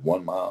he lived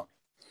 1 mile,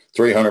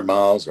 300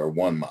 miles, or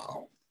 1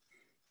 mile,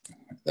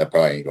 that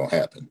probably ain't going to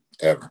happen,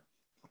 ever.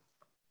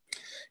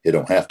 It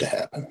don't have to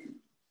happen.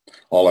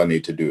 All I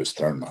need to do is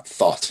turn my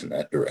thoughts in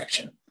that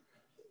direction.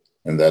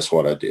 And that's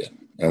what I did.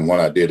 And when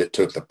I did, it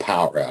took the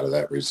power out of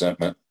that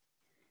resentment.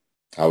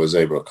 I was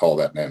able to call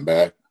that man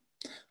back.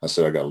 I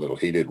said, I got a little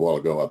heated a while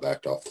ago. I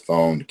backed off the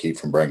phone to keep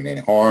from bringing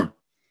any harm.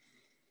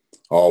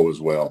 All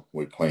was well.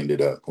 We cleaned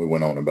it up. We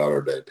went on about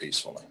our day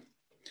peacefully.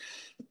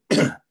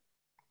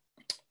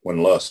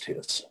 When lust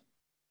hits,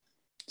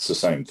 it's the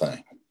same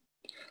thing.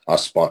 I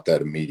spot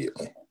that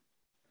immediately.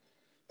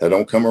 That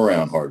don't come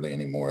around hardly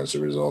anymore as a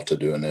result of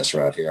doing this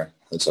right here.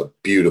 It's a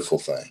beautiful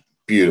thing.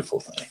 Beautiful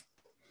thing.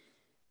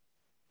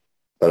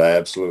 But I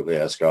absolutely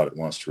ask God at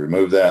once to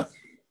remove that.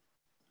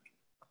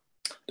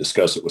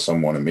 Discuss it with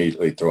someone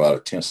immediately. Throw out a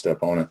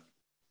 10-step on it.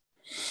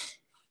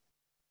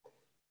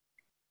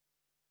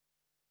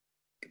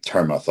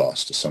 Turn my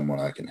thoughts to someone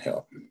I can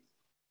help.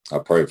 I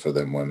pray for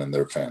them women,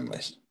 their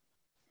families,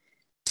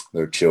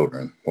 their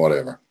children,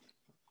 whatever.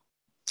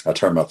 I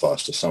turn my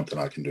thoughts to something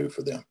I can do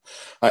for them.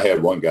 I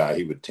had one guy,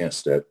 he would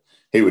 10-step.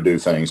 He would do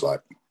things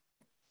like,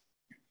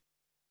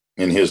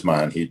 in his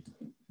mind, he'd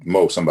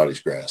mow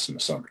somebody's grass in the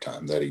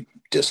summertime that he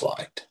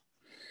disliked.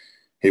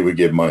 He would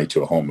give money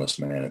to a homeless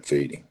man and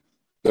feed him.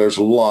 There's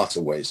lots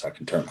of ways I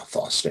can turn my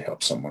thoughts to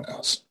help someone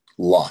else.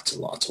 Lots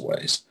and lots of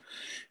ways.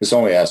 It's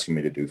only asking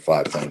me to do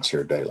 5 things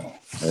here daily.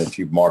 And if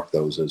you mark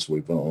those as we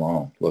go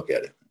along, look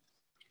at it.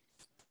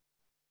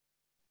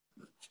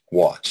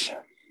 Watch.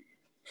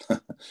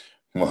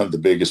 One of the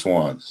biggest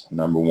ones.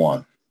 Number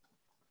 1.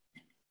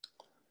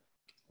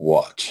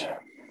 Watch.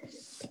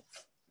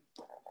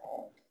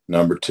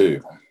 Number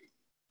 2.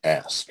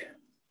 Ask.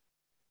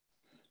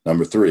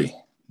 Number 3.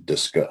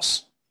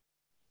 Discuss.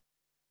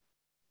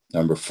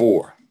 Number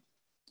 4.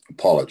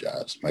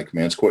 Apologize. Make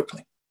amends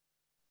quickly.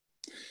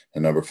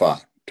 And number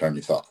 5. Turn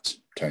your thoughts.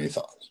 Turn your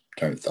thoughts.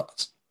 Turn your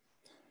thoughts.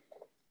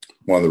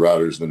 One of the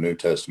writers of the New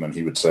Testament,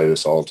 he would say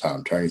this all the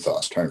time. Turn your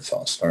thoughts, turn your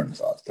thoughts, turn your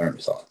thoughts, turn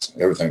your thoughts.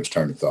 Everything was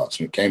turn your thoughts.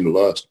 When it came to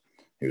lust,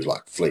 he was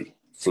like, flee,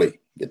 flee,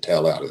 get the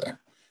hell out of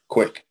there,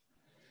 quick.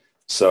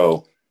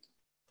 So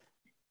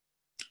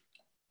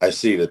I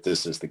see that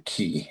this is the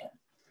key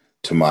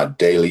to my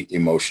daily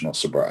emotional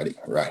sobriety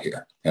right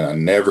here. And I've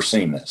never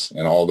seen this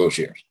in all those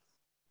years.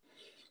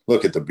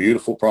 Look at the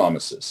beautiful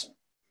promises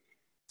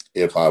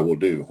if I will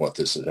do what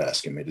this is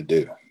asking me to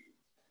do.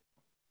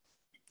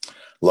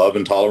 Love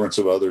and tolerance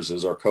of others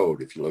is our code.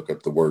 If you look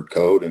up the word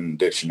code in the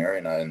dictionary,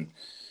 and I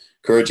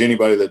encourage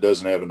anybody that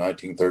doesn't have a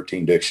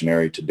 1913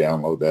 dictionary to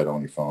download that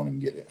on your phone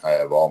and get it. I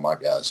have all my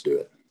guys do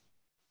it,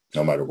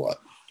 no matter what.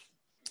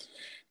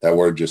 That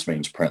word just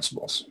means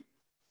principles.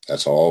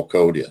 That's all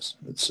code is.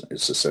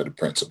 It's a set of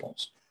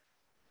principles.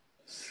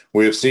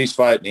 We have ceased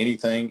fighting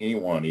anything,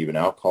 anyone, even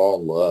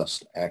alcohol,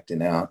 lust,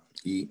 acting out,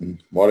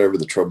 eating, whatever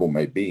the trouble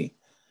may be.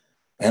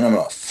 And I'm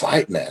not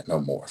fighting that no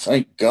more.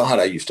 Thank God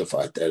I used to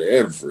fight that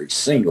every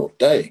single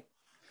day.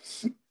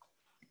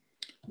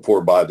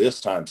 For by this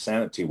time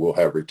sanity will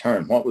have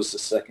returned. What was the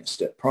second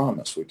step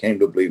promise? We came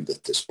to believe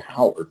that this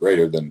power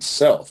greater than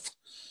self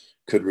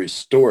could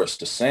restore us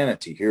to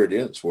sanity. Here it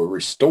is. We're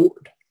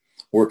restored.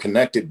 We're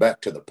connected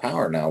back to the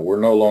power now. We're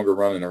no longer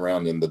running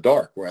around in the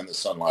dark. We're in the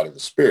sunlight of the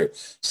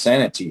Spirit.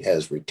 Sanity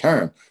has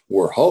returned.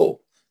 We're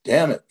whole.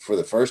 Damn it. For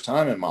the first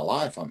time in my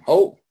life, I'm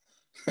whole.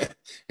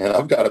 And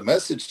I've got a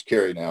message to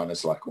carry now. And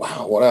it's like,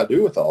 wow, what do I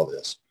do with all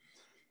this?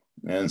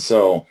 And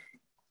so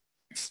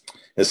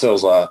it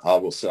says, I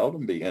will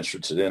seldom be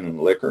interested in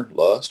liquor,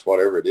 lust,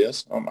 whatever it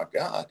is. Oh, my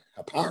God.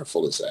 How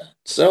powerful is that?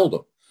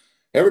 Seldom.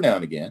 Every now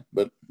and again,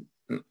 but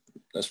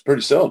that's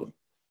pretty seldom.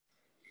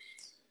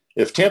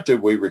 If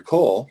tempted, we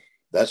recoil.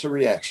 That's a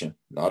reaction,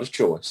 not a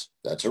choice.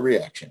 That's a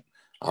reaction.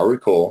 I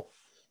recoil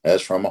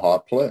as from a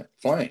hot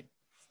flame.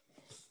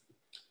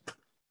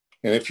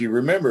 And if you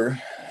remember,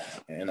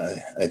 and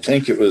I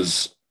think it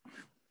was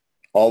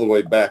all the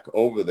way back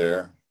over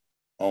there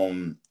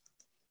on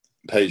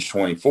page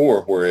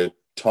 24 where it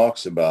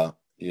talks about,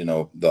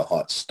 the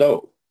hot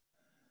stove.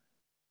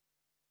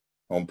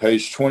 On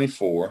page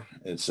 24,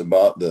 it's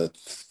about the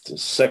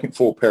second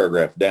full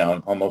paragraph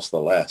down, almost the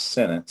last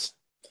sentence.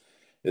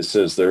 It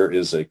says there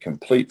is a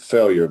complete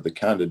failure of the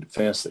kind of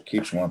defense that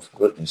keeps one from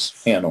putting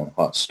his hand on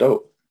a hot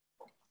stove.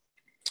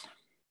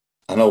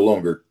 I no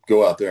longer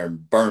go out there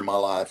and burn my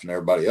life and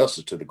everybody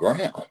else's to the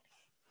ground.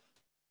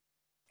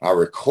 I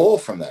recoil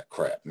from that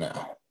crap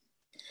now.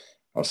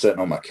 I was sitting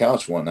on my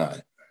couch one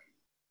night.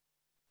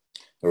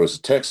 There was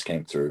a text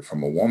came through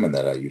from a woman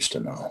that I used to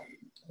know.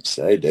 I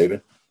said, hey,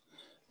 David,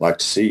 I'd like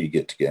to see you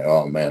get together.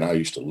 Oh, man, I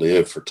used to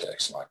live for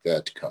texts like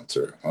that to come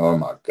through. Oh,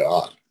 my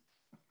God.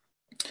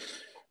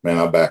 Man,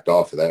 I backed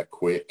off of that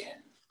quick.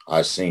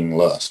 I seen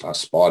lust. I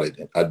spotted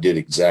it. I did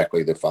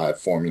exactly the 5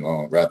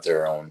 formula right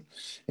there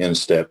in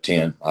step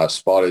 10. I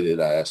spotted it.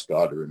 I asked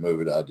God to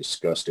remove it. I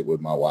discussed it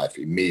with my wife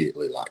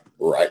immediately, like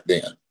right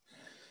then.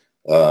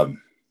 I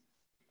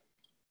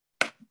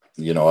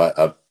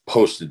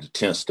posted the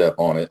 10th step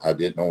on it. I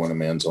didn't know when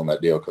I'm ends on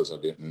that deal because I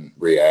didn't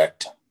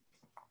react.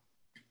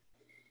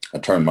 I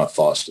turned my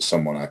thoughts to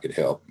someone I could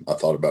help. I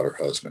thought about her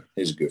husband.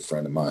 He's a good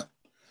friend of mine.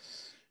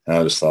 And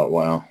I just thought,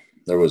 wow,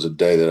 there was a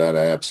day that I'd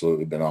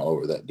absolutely been all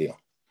over that deal.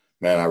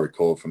 Man, I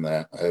recoiled from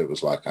that. It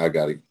was like, I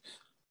got to,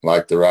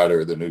 like the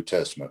writer of the New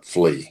Testament,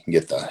 flee,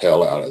 get the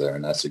hell out of there.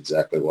 And that's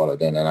exactly what I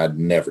did. And I'd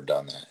never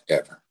done that,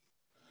 ever.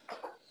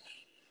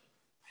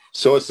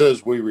 So it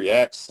says we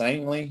react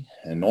sanely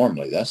and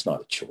normally. That's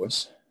not a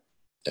choice.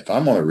 If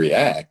I'm going to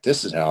react,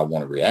 this is how I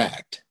want to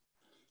react.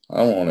 I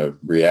don't want to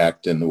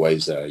react in the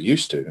ways that I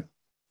used to.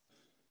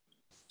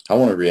 I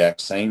want to react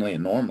sanely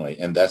and normally,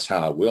 and that's how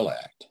I will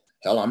act.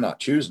 Hell, I'm not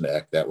choosing to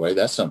act that way.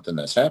 That's something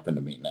that's happened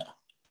to me now.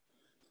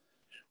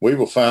 We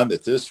will find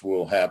that this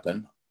will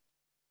happen.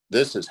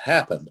 This has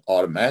happened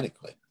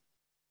automatically.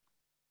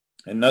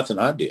 And nothing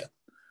I did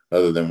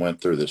other than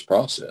went through this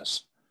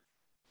process.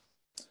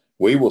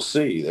 We will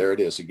see, there it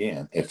is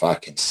again. If I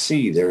can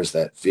see, there's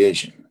that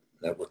vision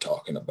that we're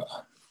talking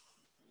about.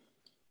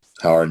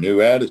 How our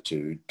new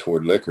attitude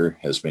toward liquor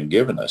has been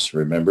given us.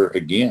 Remember,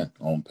 again,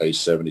 on page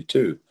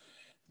 72,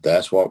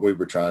 that's what we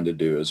were trying to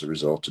do as a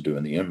result of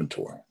doing the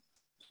inventory.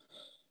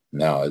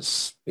 Now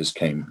it's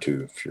came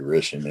to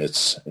fruition.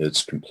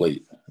 It's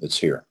complete. It's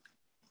here.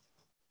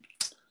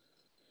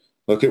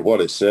 Look at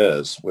what it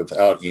says.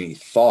 Without any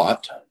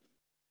thought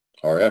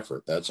or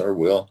effort, that's our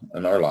will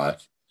and our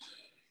life,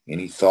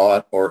 any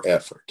thought or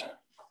effort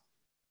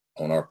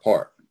on our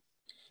part,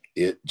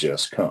 it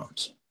just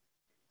comes.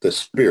 The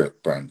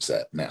Spirit brings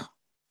that now.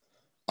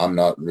 I'm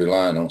not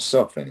relying on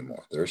self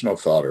anymore. There's no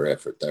thought or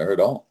effort there at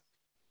all.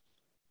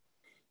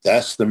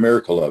 That's the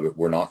miracle of it.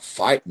 We're not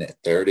fighting it.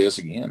 There it is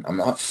again. I'm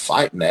not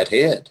fighting that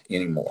head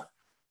anymore.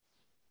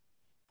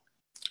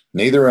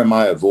 Neither am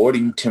I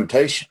avoiding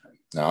temptation.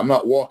 Now, I'm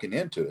not walking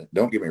into it.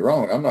 Don't get me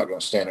wrong. I'm not going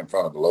to stand in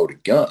front of a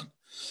loaded gun.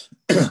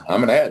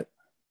 I'm an addict.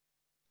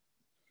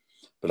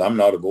 But I'm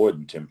not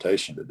avoiding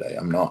temptation today.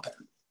 I'm not.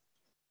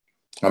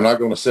 I'm not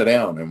going to sit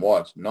down and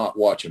not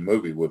watch a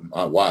movie with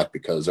my wife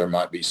because there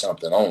might be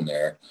something on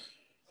there.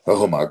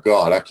 Oh my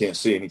God, I can't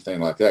see anything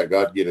like that.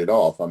 God, get it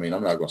off. I mean,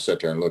 I'm not going to sit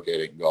there and look at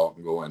it and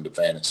go into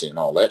fantasy and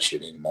all that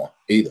shit anymore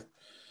either.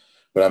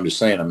 But I'm just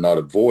saying I'm not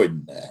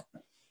avoiding that.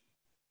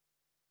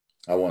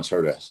 I once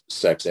heard a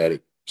sex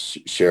addict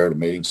share at a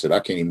meeting, said,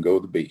 I can't even go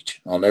to the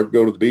beach. I'll never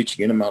go to the beach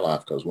again in my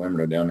life because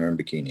women are down there in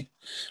bikini.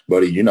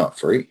 Buddy, you're not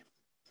free.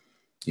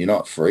 You're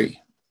not free.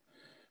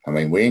 I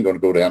mean, we ain't going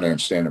to go down there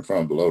and stand in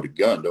front of a loaded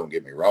gun, don't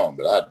get me wrong,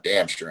 but I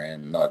damn sure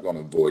am not going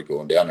to avoid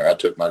going down there. I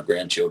took my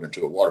grandchildren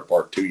to a water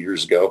park 2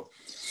 years ago.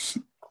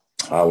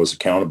 I was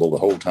accountable the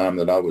whole time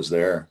that I was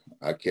there.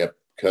 I kept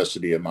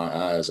custody of my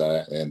eyes,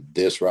 and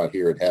this right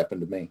here had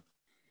happened to me.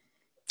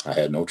 I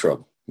had no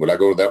trouble. Would I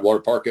go to that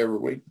water park every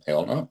week?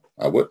 Hell no,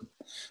 I wouldn't.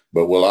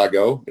 But will I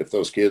go? If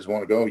those kids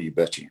want to go, you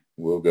bet you.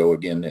 We'll go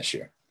again this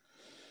year.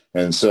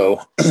 And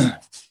so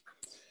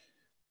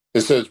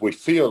it says we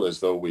feel as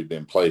though we've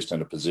been placed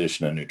in a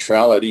position of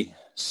neutrality,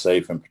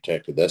 safe and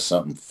protected. That's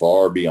something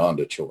far beyond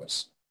a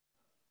choice,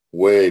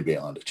 way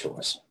beyond a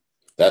choice.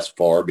 That's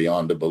far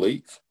beyond a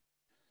belief.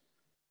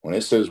 When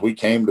it says we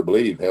came to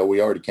believe, hell,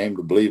 we already came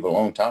to believe a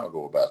long time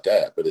ago about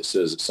that. But it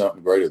says that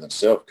something greater than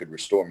self could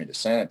restore me to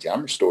sanity.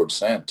 I'm restored to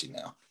sanity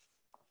now.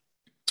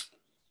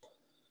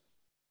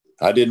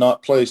 I did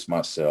not place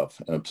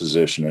myself in a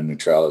position of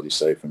neutrality,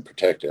 safe and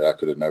protected. I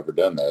could have never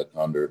done that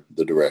under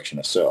the direction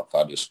of self.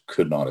 I just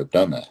could not have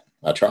done that.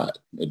 I tried.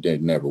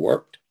 It never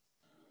worked.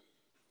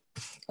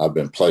 I've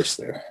been placed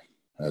there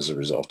as a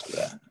result of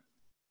that.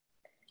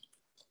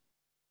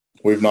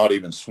 We've not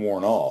even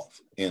sworn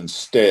off.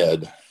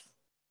 Instead,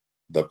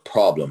 the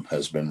problem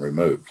has been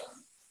removed.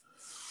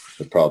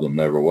 The problem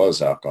never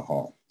was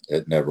alcohol.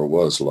 It never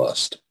was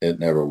lust. It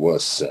never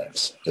was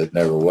sex. It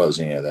never was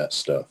any of that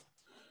stuff.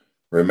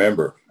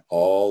 Remember,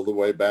 all the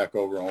way back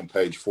over on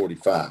page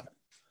 45.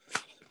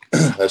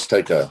 Let's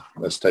take a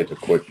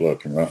quick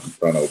look and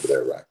run over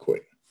there right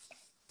quick.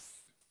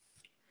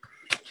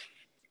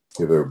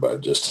 Give everybody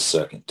just a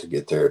second to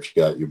get there if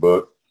you got your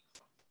book.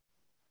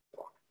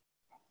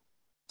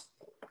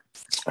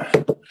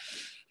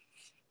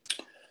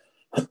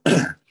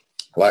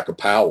 Lack of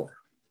power.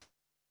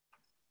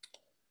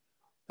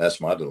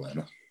 That's my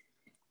dilemma.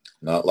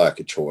 Not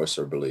lack of choice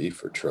or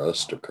belief or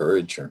trust or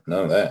courage or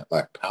none of that.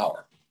 Lack of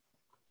power.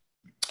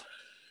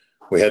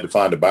 We had to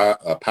find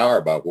a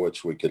power by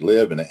which we could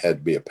live, and it had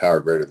to be a power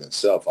greater than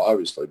self,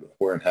 obviously, but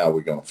where and how are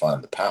we going to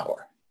find the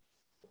power?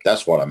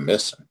 That's what I'm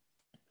missing.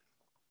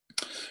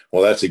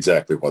 Well, that's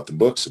exactly what the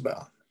book's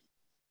about.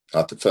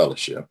 Not the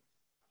fellowship,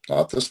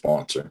 not the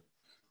sponsor.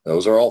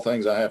 Those are all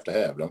things I have to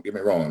have. Don't get me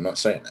wrong. I'm not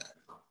saying that.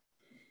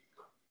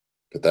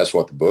 But that's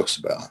what the book's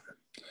about.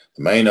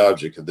 The main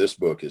object of this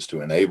book is to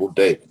enable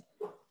David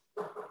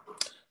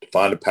to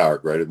find a power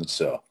greater than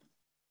self,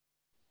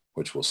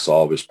 which will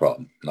solve his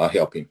problem, not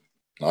help him,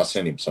 not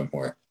send him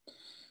somewhere.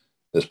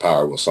 This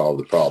power will solve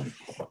the problem.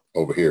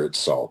 Over here, it's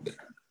solved it.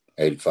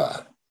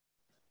 85.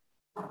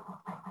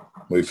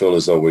 We feel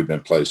as though we've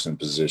been placed in a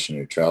position of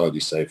neutrality,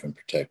 safe and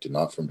protected,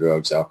 not from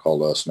drugs, alcohol,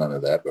 lust, none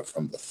of that, but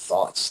from the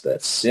thoughts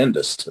that send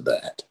us to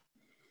that.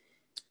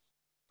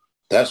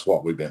 That's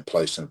what we've been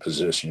placed in a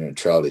position of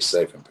neutrality,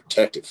 safe and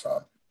protected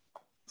from.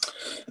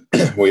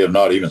 We have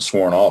not even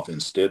sworn off.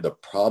 Instead, the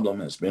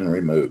problem has been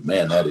removed.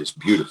 Man, that is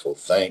beautiful.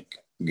 Thank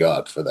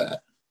God for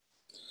that.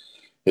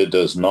 It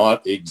does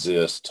not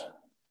exist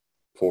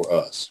for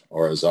us,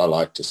 or as I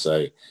like to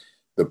say,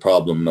 the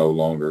problem no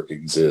longer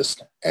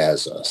exists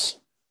as us.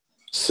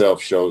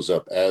 Self shows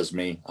up as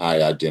me.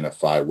 I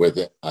identify with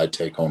it. I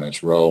take on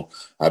its role.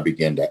 I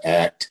begin to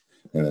act.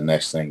 And the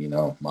next thing you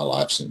know, my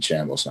life's in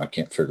shambles and I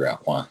can't figure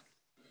out why.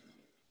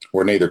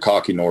 We're neither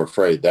cocky nor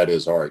afraid. That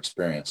is our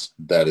experience.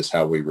 That is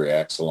how we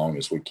react so long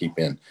as we keep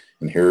in.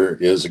 And here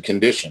is a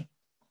condition.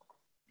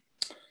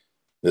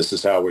 This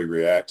is how we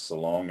react so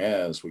long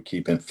as we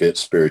keep in fit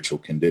spiritual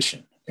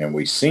condition. And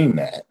we've seen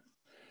that.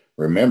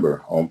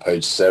 Remember, on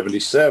page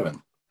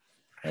 77,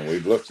 and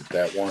we've looked at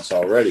that once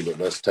already, but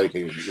let's take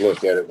a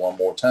look at it one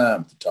more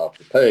time at the top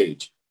of the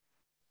page.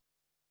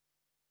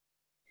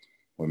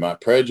 We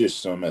might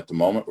prejudice them at the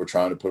moment. We're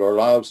trying to put our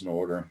lives in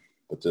order,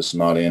 but this is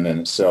not in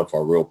itself.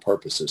 Our real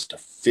purpose is to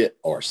fit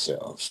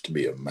ourselves to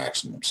be of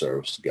maximum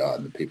service to God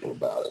and the people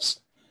about us.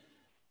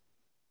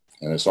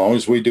 And as long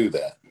as we do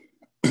that,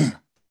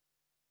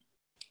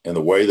 in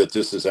the way that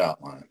this is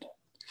outlined,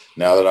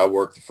 now that I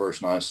worked the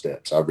first 9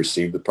 steps, I've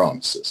received the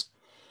promises.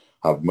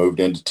 I've moved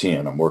into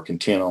 10. I'm working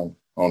 10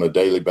 on a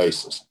daily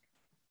basis.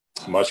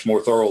 Much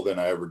more thorough than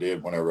I ever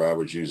did whenever I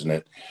was using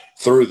it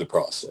through the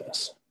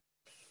process.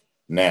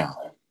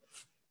 Now,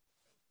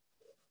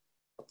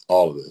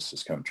 all of this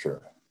has come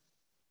true.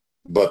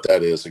 But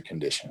that is a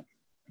condition.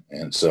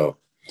 And so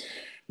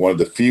one of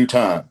the few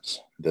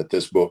times that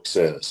this book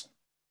says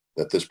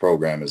that this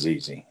program is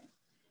easy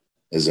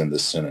is in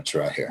this sentence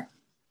right here.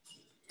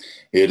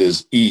 It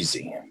is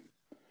easy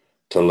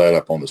to let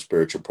up on the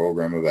spiritual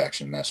program of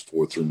action. That's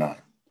 4 through 9.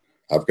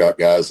 I've got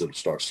guys that'll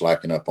start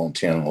slacking up on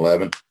 10 and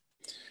 11.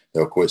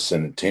 They'll quit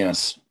sending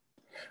tenths.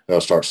 They'll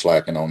start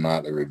slacking on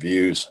nightly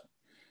reviews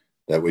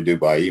that we do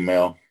by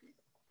email.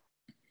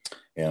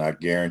 And I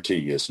guarantee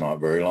you it's not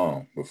very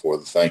long before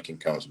the thinking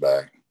comes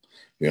back.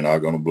 You're not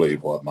going to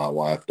believe what my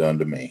wife done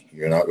to me.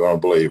 You're not going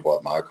to believe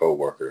what my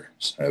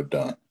coworkers have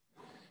done.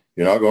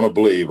 You're not going to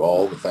believe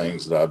all the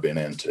things that I've been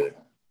into.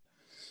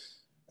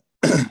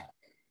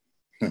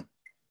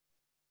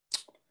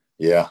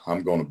 Yeah,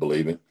 I'm going to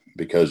believe it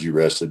because you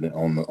rested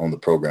on the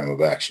program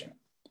of action.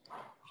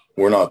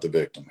 We're not the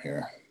victim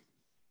here.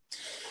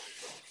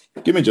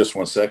 Give me just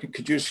 1 second.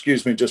 Could you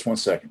excuse me just 1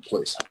 second,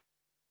 please?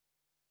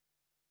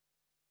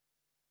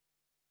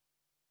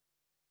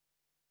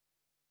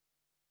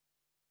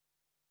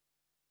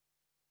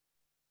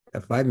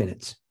 Got 5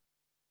 minutes.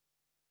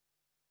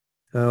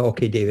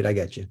 Okay, David, I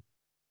got you.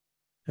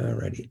 All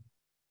righty.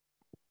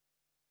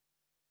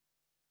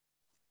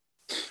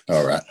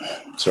 All right.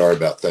 Sorry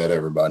about that,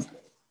 everybody.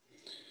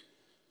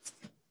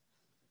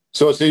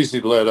 So it's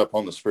easy to let up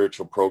on the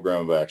spiritual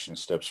program of action,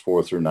 steps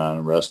 4 through 9,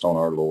 and rest on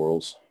our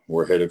laurels.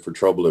 We're headed for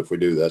trouble if we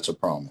do. That's a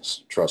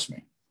promise. Trust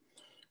me.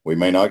 We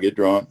may not get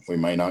drunk, we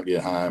may not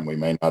get high, and we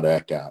may not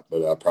act out,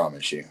 but I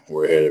promise you,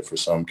 we're headed for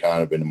some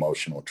kind of an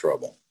emotional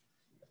trouble.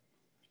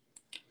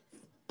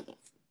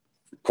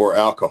 For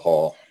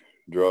alcohol,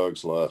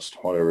 drugs, lust,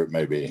 whatever it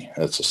may be,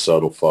 that's a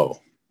subtle foe.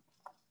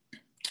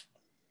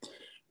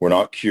 We're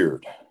not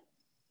cured.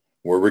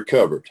 We're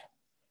recovered,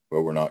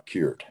 but we're not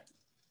cured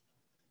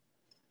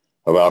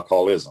of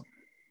alcoholism.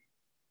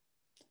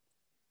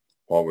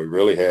 What we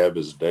really have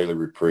is a daily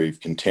reprieve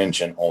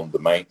contingent on the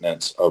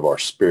maintenance of our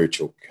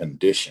spiritual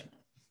condition.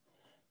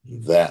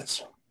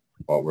 That's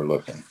what we're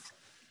looking.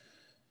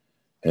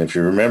 And if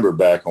you remember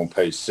back on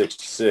page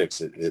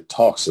 66, it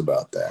talks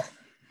about that.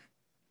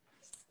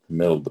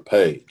 Middle of the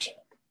page.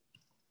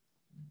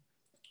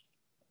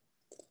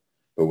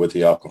 But with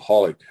the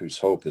alcoholic whose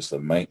hope is the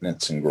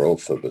maintenance and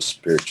growth of a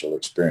spiritual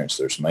experience,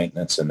 there's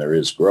maintenance and there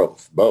is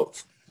growth,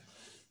 both.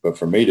 But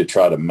for me to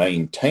try to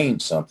maintain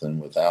something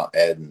without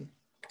adding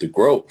the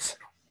growth,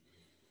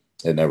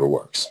 it never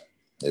works.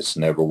 It's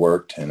never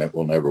worked and it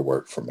will never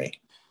work for me.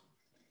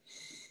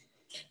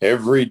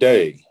 Every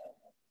day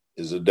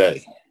is a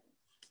day.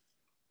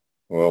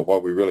 Well,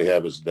 what we really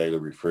have is a daily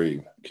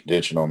reprieve,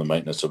 contingent on the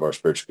maintenance of our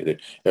spiritual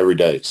condition. Every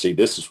day. See,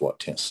 this is what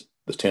the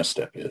 10th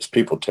step is.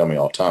 People tell me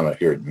all the time out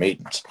here at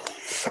meetings.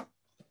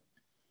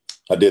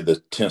 I did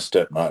the 10th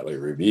step nightly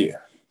review.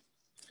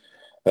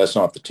 That's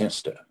not the 10th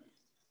step.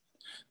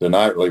 The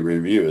nightly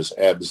review is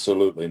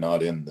absolutely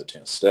not in the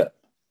 10th step.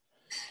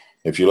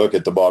 If you look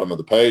at the bottom of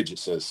the page, it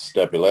says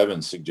step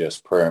 11 suggests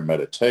prayer and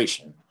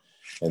meditation.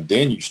 And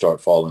then you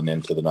start falling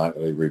into the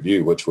nightly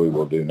review, which we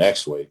will do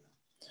next week.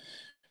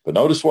 But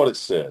notice what it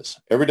says.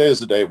 Every day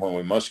is a day when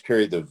we must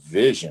carry the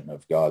vision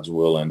of God's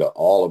will into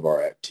all of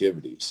our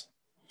activities.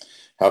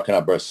 How can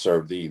I best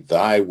serve thee?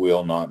 Thy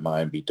will, not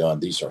mine, be done.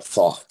 These are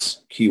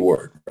thoughts. Key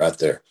word right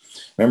there.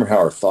 Remember how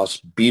our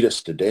thoughts beat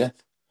us to death?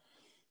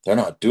 They're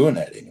not doing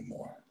that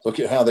anymore. Look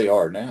at how they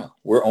are now.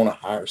 We're on a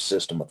higher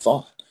system of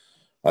thought.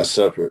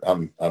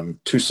 I'm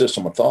two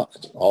system of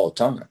thoughts all the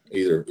time,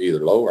 either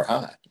low or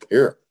high.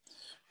 Here,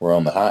 we're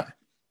on the high.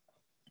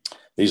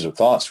 These are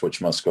thoughts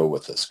which must go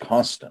with us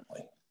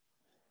constantly.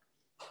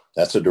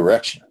 That's a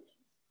direction.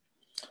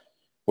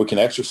 We can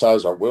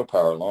exercise our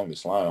willpower along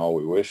this line. All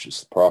we wish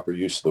is the proper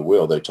use of the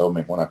will. They told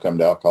me when I come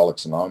to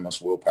Alcoholics Anonymous,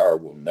 willpower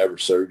will never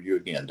serve you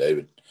again,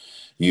 David.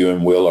 You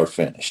and Will are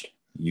finished.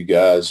 You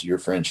guys, your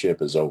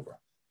friendship is over.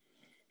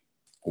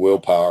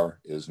 Willpower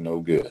is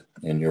no good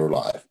in your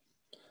life.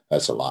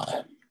 That's a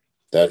lie.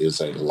 That is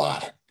a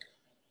lie.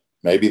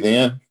 Maybe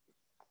then,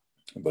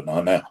 but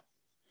not now.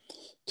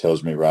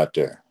 Tells me right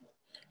there.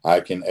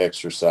 I can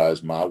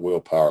exercise my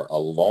willpower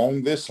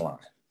along this line.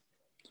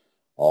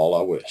 All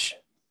I wish.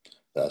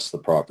 That's the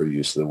proper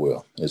use of the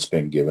will. It's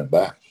been given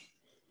back.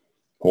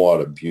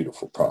 What a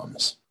beautiful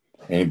promise.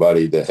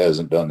 Anybody that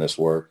hasn't done this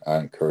work, I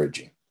encourage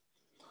you.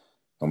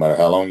 No matter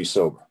how long you're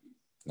sober,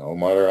 no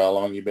matter how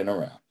long you've been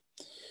around,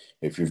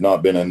 if you've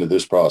not been into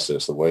this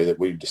process the way that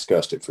we've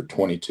discussed it for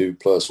 22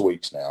 plus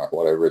weeks now, or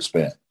whatever it's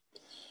been,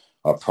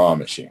 I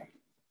promise you,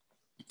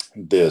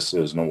 this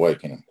is an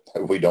awakening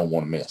that we don't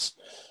want to miss.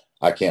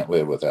 I can't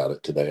live without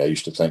it today. I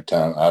used to think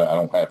I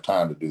don't have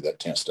time to do that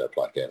 10 step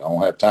like that. I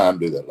don't have time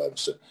to do that 11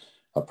 step.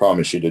 I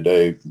promise you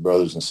today,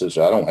 brothers and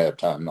sisters, I don't have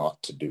time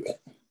not to do it.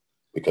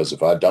 Because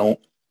if I don't,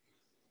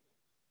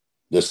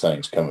 this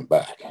thing's coming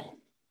back.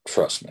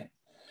 Trust me.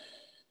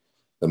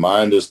 The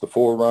mind is the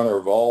forerunner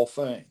of all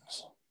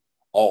things.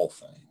 All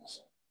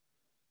things.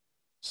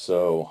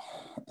 So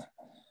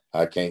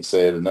I can't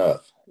say it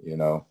enough.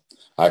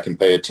 I can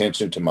pay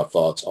attention to my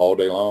thoughts all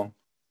day long,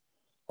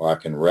 or I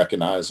can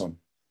recognize them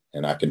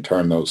and I can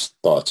turn those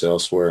thoughts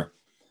elsewhere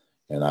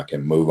and I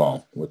can move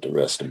on with the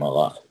rest of my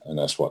life. And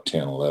that's what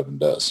 1011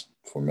 does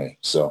for me.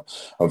 So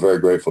I'm very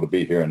grateful to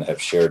be here and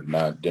have shared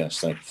tonight. Dennis,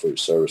 thank you for your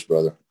service,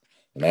 brother.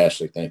 And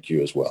Ashley, thank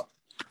you as well.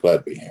 Glad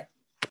to be here.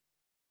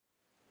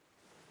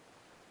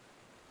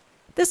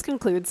 This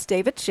concludes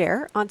David's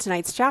share on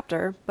tonight's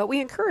chapter, but we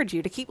encourage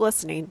you to keep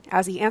listening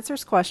as he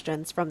answers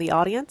questions from the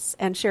audience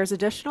and shares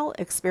additional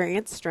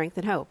experience, strength,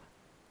 and hope.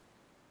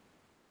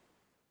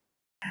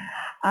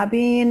 I've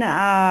been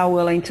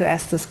willing to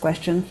ask this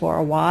question for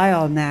a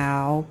while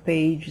now.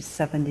 Page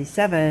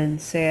 77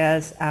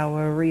 says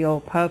our real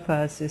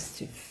purpose is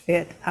to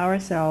fit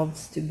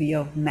ourselves to be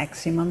of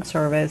maximum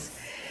service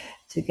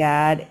to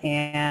God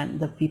and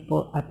the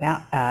people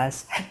about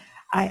us.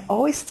 I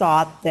always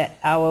thought that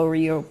our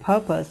real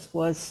purpose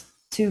was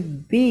to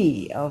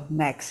be of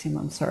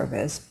maximum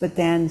service, but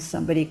then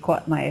somebody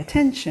caught my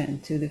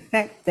attention to the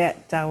fact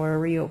that our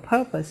real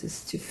purpose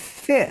is to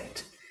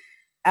fit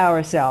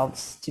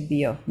ourselves to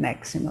be of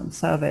maximum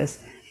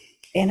service.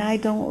 And I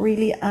don't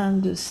really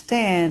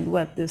understand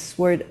what this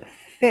word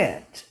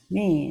fit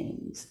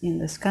means in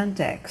this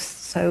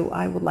context. So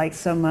I would like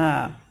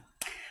some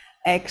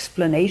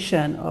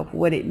explanation of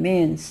what it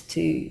means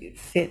to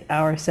fit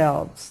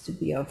ourselves to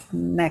be of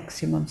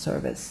maximum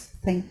service.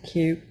 Thank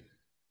you.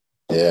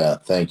 Yeah,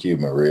 thank you,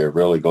 Maria.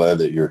 Really glad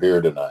that you're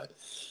here tonight.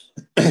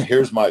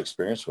 Here's my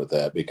experience with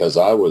that, because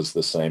I was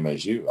the same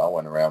as you. I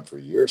went around for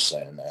years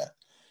saying that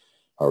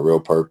our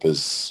real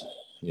purpose,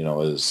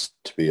 is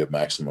to be of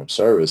maximum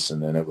service.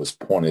 And then it was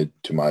pointed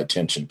to my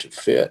attention to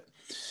fit.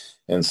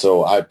 And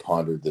so I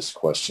pondered this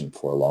question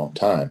for a long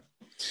time.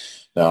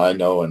 Now, I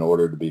know in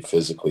order to be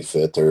physically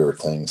fit, there are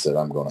things that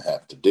I'm going to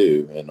have to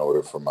do in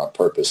order for my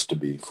purpose to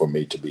be, for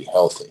me to be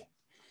healthy.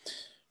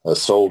 A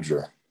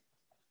soldier,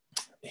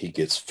 he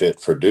gets fit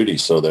for duty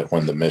so that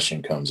when the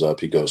mission comes up,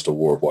 he goes to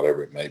war,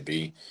 whatever it may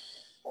be,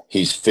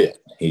 he's fit.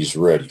 He's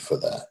ready for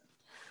that.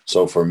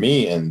 So for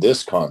me, in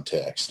this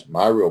context,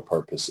 my real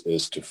purpose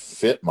is to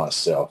fit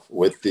myself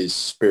with these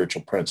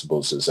spiritual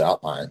principles as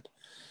outlined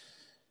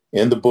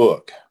in the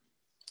book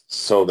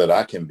so that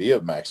I can be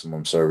of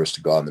maximum service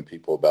to God and the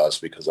people about us,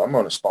 because I'm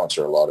going to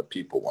sponsor a lot of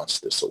people once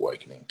this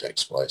awakening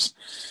takes place.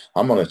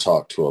 I'm going to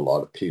talk to a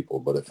lot of people,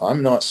 but if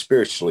I'm not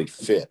spiritually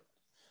fit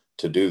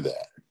to do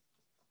that,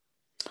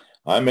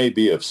 I may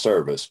be of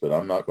service, but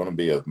I'm not going to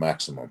be of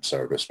maximum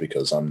service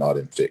because I'm not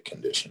in fit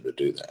condition to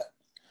do that.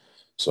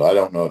 So I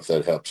don't know if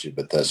that helps you,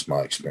 but that's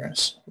my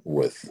experience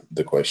with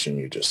the question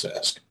you just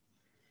asked.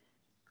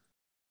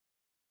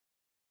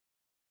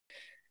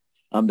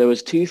 There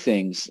was two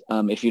things,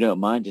 if you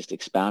don't mind just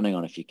expounding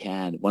on if you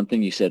can. One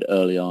thing you said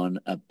early on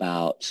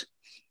about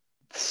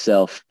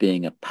self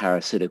being a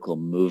parasitical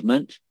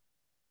movement.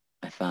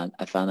 I found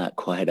that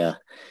quite an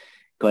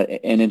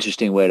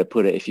interesting way to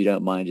put it. If you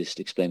don't mind just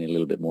explaining a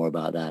little bit more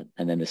about that.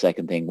 And then the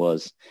second thing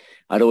was,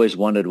 I'd always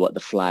wondered what the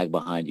flag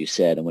behind you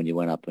said. And when you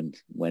went up and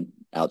went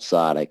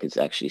outside, I could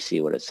actually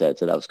see what it said.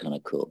 So that was kind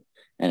of cool.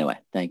 Anyway,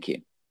 thank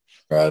you.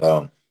 Right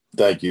on.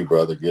 Thank you,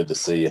 brother. Good to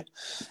see you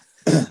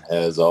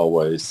as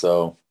always.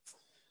 So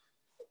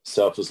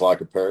self is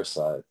like a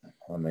parasite.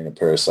 I mean, a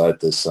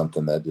parasite is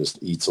something that just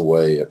eats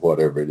away at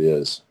whatever it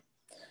is.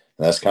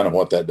 And that's kind of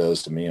what that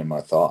does to me and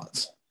my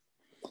thoughts.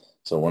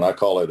 So when I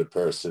call it a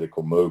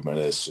parasitical movement,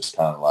 it's just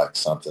kind of like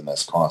something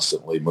that's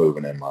constantly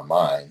moving in my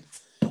mind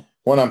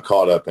when I'm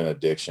caught up in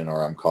addiction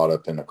or I'm caught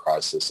up in a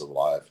crisis of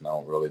life and I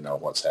don't really know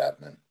what's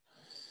happening.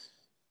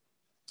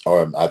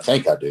 Or I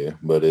think I do,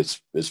 but it's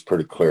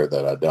pretty clear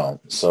that I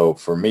don't. So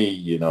for me,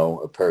 you know,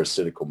 a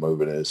parasitical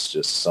movement is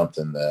just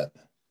something that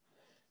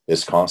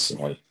is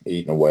constantly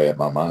eating away at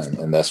my mind.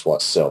 And that's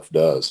what self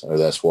does, or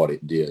that's what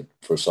it did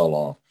for so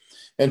long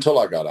until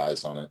I got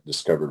eyes on it,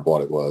 discovered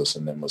what it was,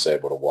 and then was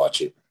able to watch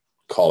it,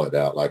 call it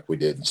out like we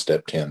did in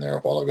step 10 there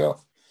a while ago.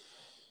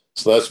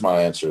 So that's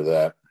my answer to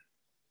that.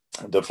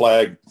 The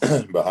flag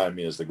behind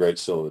me is the Great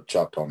Seal of the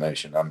Choctaw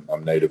Nation.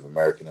 I'm Native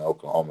American in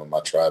Oklahoma.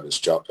 My tribe is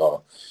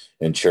Choctaw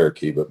and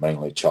Cherokee, but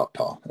mainly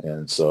Choctaw.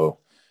 And so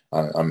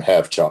I'm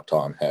half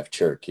Choctaw, I'm half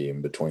Cherokee,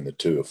 in between the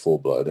two of full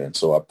blood. And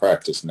so I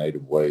practice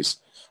Native ways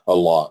a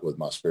lot with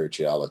my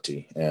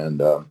spirituality.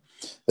 And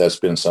that's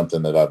been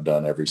something that I've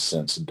done ever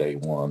since day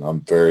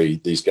one.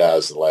 These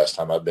guys, the last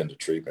time I've been to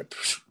treatment,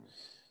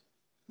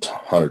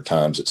 100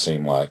 times it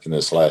seemed like. And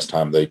this last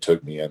time they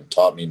took me in,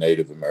 taught me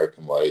Native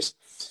American ways,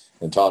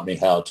 and taught me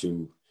how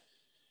to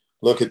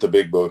look at the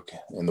big book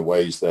in the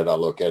ways that I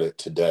look at it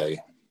today,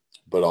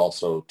 but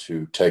also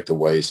to take the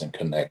ways and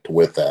connect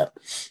with that.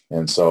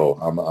 And so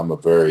I'm a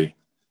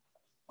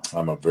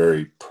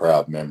very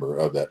proud member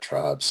of that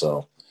tribe.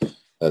 So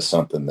that's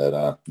something that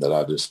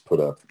I just put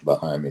up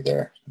behind me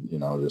there, you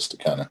know, just to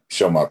kind of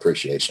show my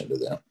appreciation to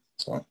them.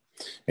 So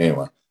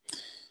anyway,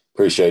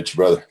 appreciate you,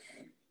 brother.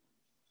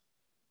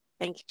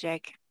 Thank you,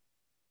 Jake.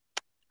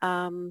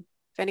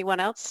 If anyone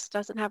else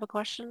doesn't have a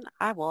question,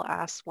 I will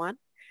ask one.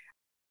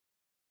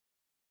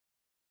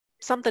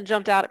 Something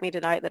jumped out at me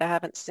tonight that I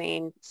haven't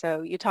seen.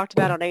 So you talked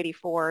about on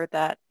 84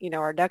 that, you know,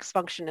 our next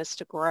function is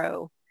to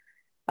grow.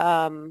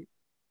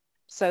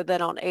 So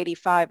then on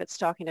 85, it's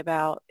talking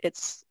about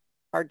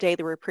our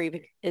daily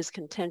reprieve is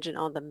contingent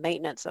on the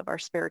maintenance of our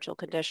spiritual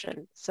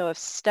condition. So if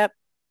step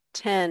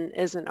 10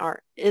 isn't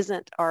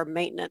our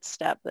maintenance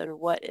step, then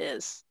what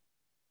is?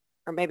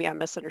 Or maybe I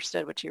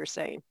misunderstood what you were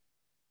saying.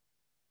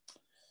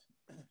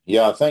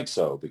 Yeah, I think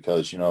so,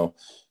 because, you know,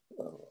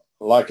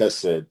 like I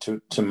said,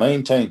 to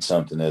maintain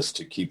something is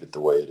to keep it the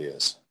way it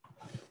is.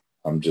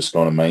 I'm just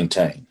going to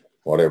maintain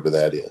whatever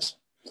that is.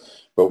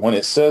 But when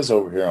it says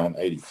over here on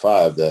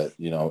 85 that,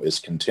 you know, it's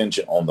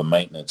contingent on the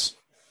maintenance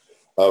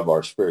of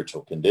our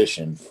spiritual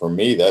condition, for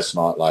me, that's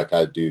not like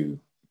I do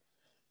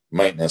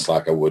maintenance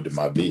like I would to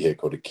my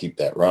vehicle to keep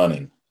that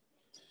running.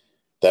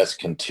 That's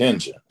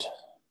contingent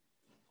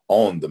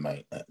on the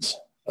maintenance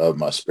of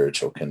my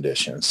spiritual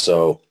condition.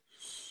 So,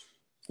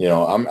 you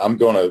know, I'm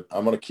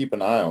gonna keep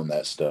an eye on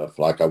that stuff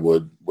like I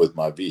would with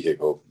my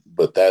vehicle,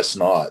 but that's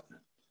not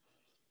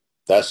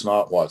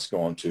what's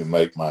going to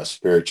make my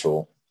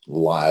spiritual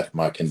life,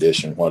 my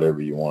condition,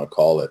 whatever you want to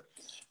call it,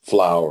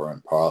 flower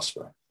and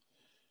prosper.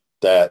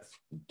 That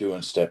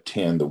doing step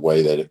 10 the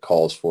way that it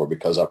calls for,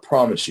 because I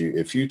promise you,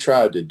 if you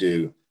tried to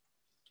do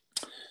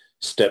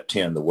step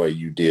 10 the way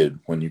you did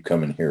when you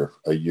come in here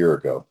a year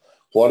ago,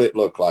 what it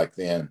looked like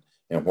then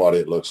and what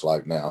it looks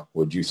like now,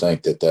 would you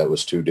think that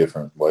was two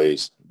different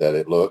ways that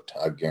it looked?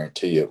 I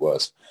guarantee it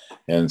was.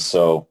 And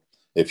so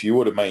if you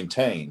would have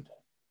maintained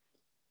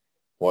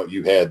what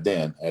you had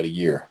then at a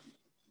year,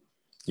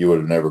 you would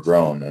have never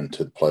grown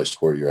into the place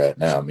where you're at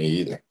now. Me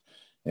either.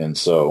 And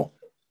so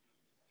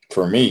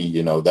for me,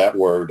 you know, that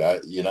word, I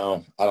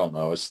don't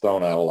know, it's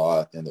thrown out a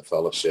lot in the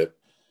fellowship,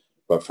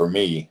 but for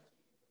me,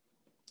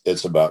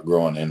 it's about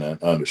growing in an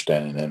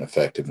understanding and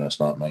effectiveness,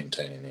 not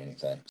maintaining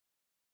anything.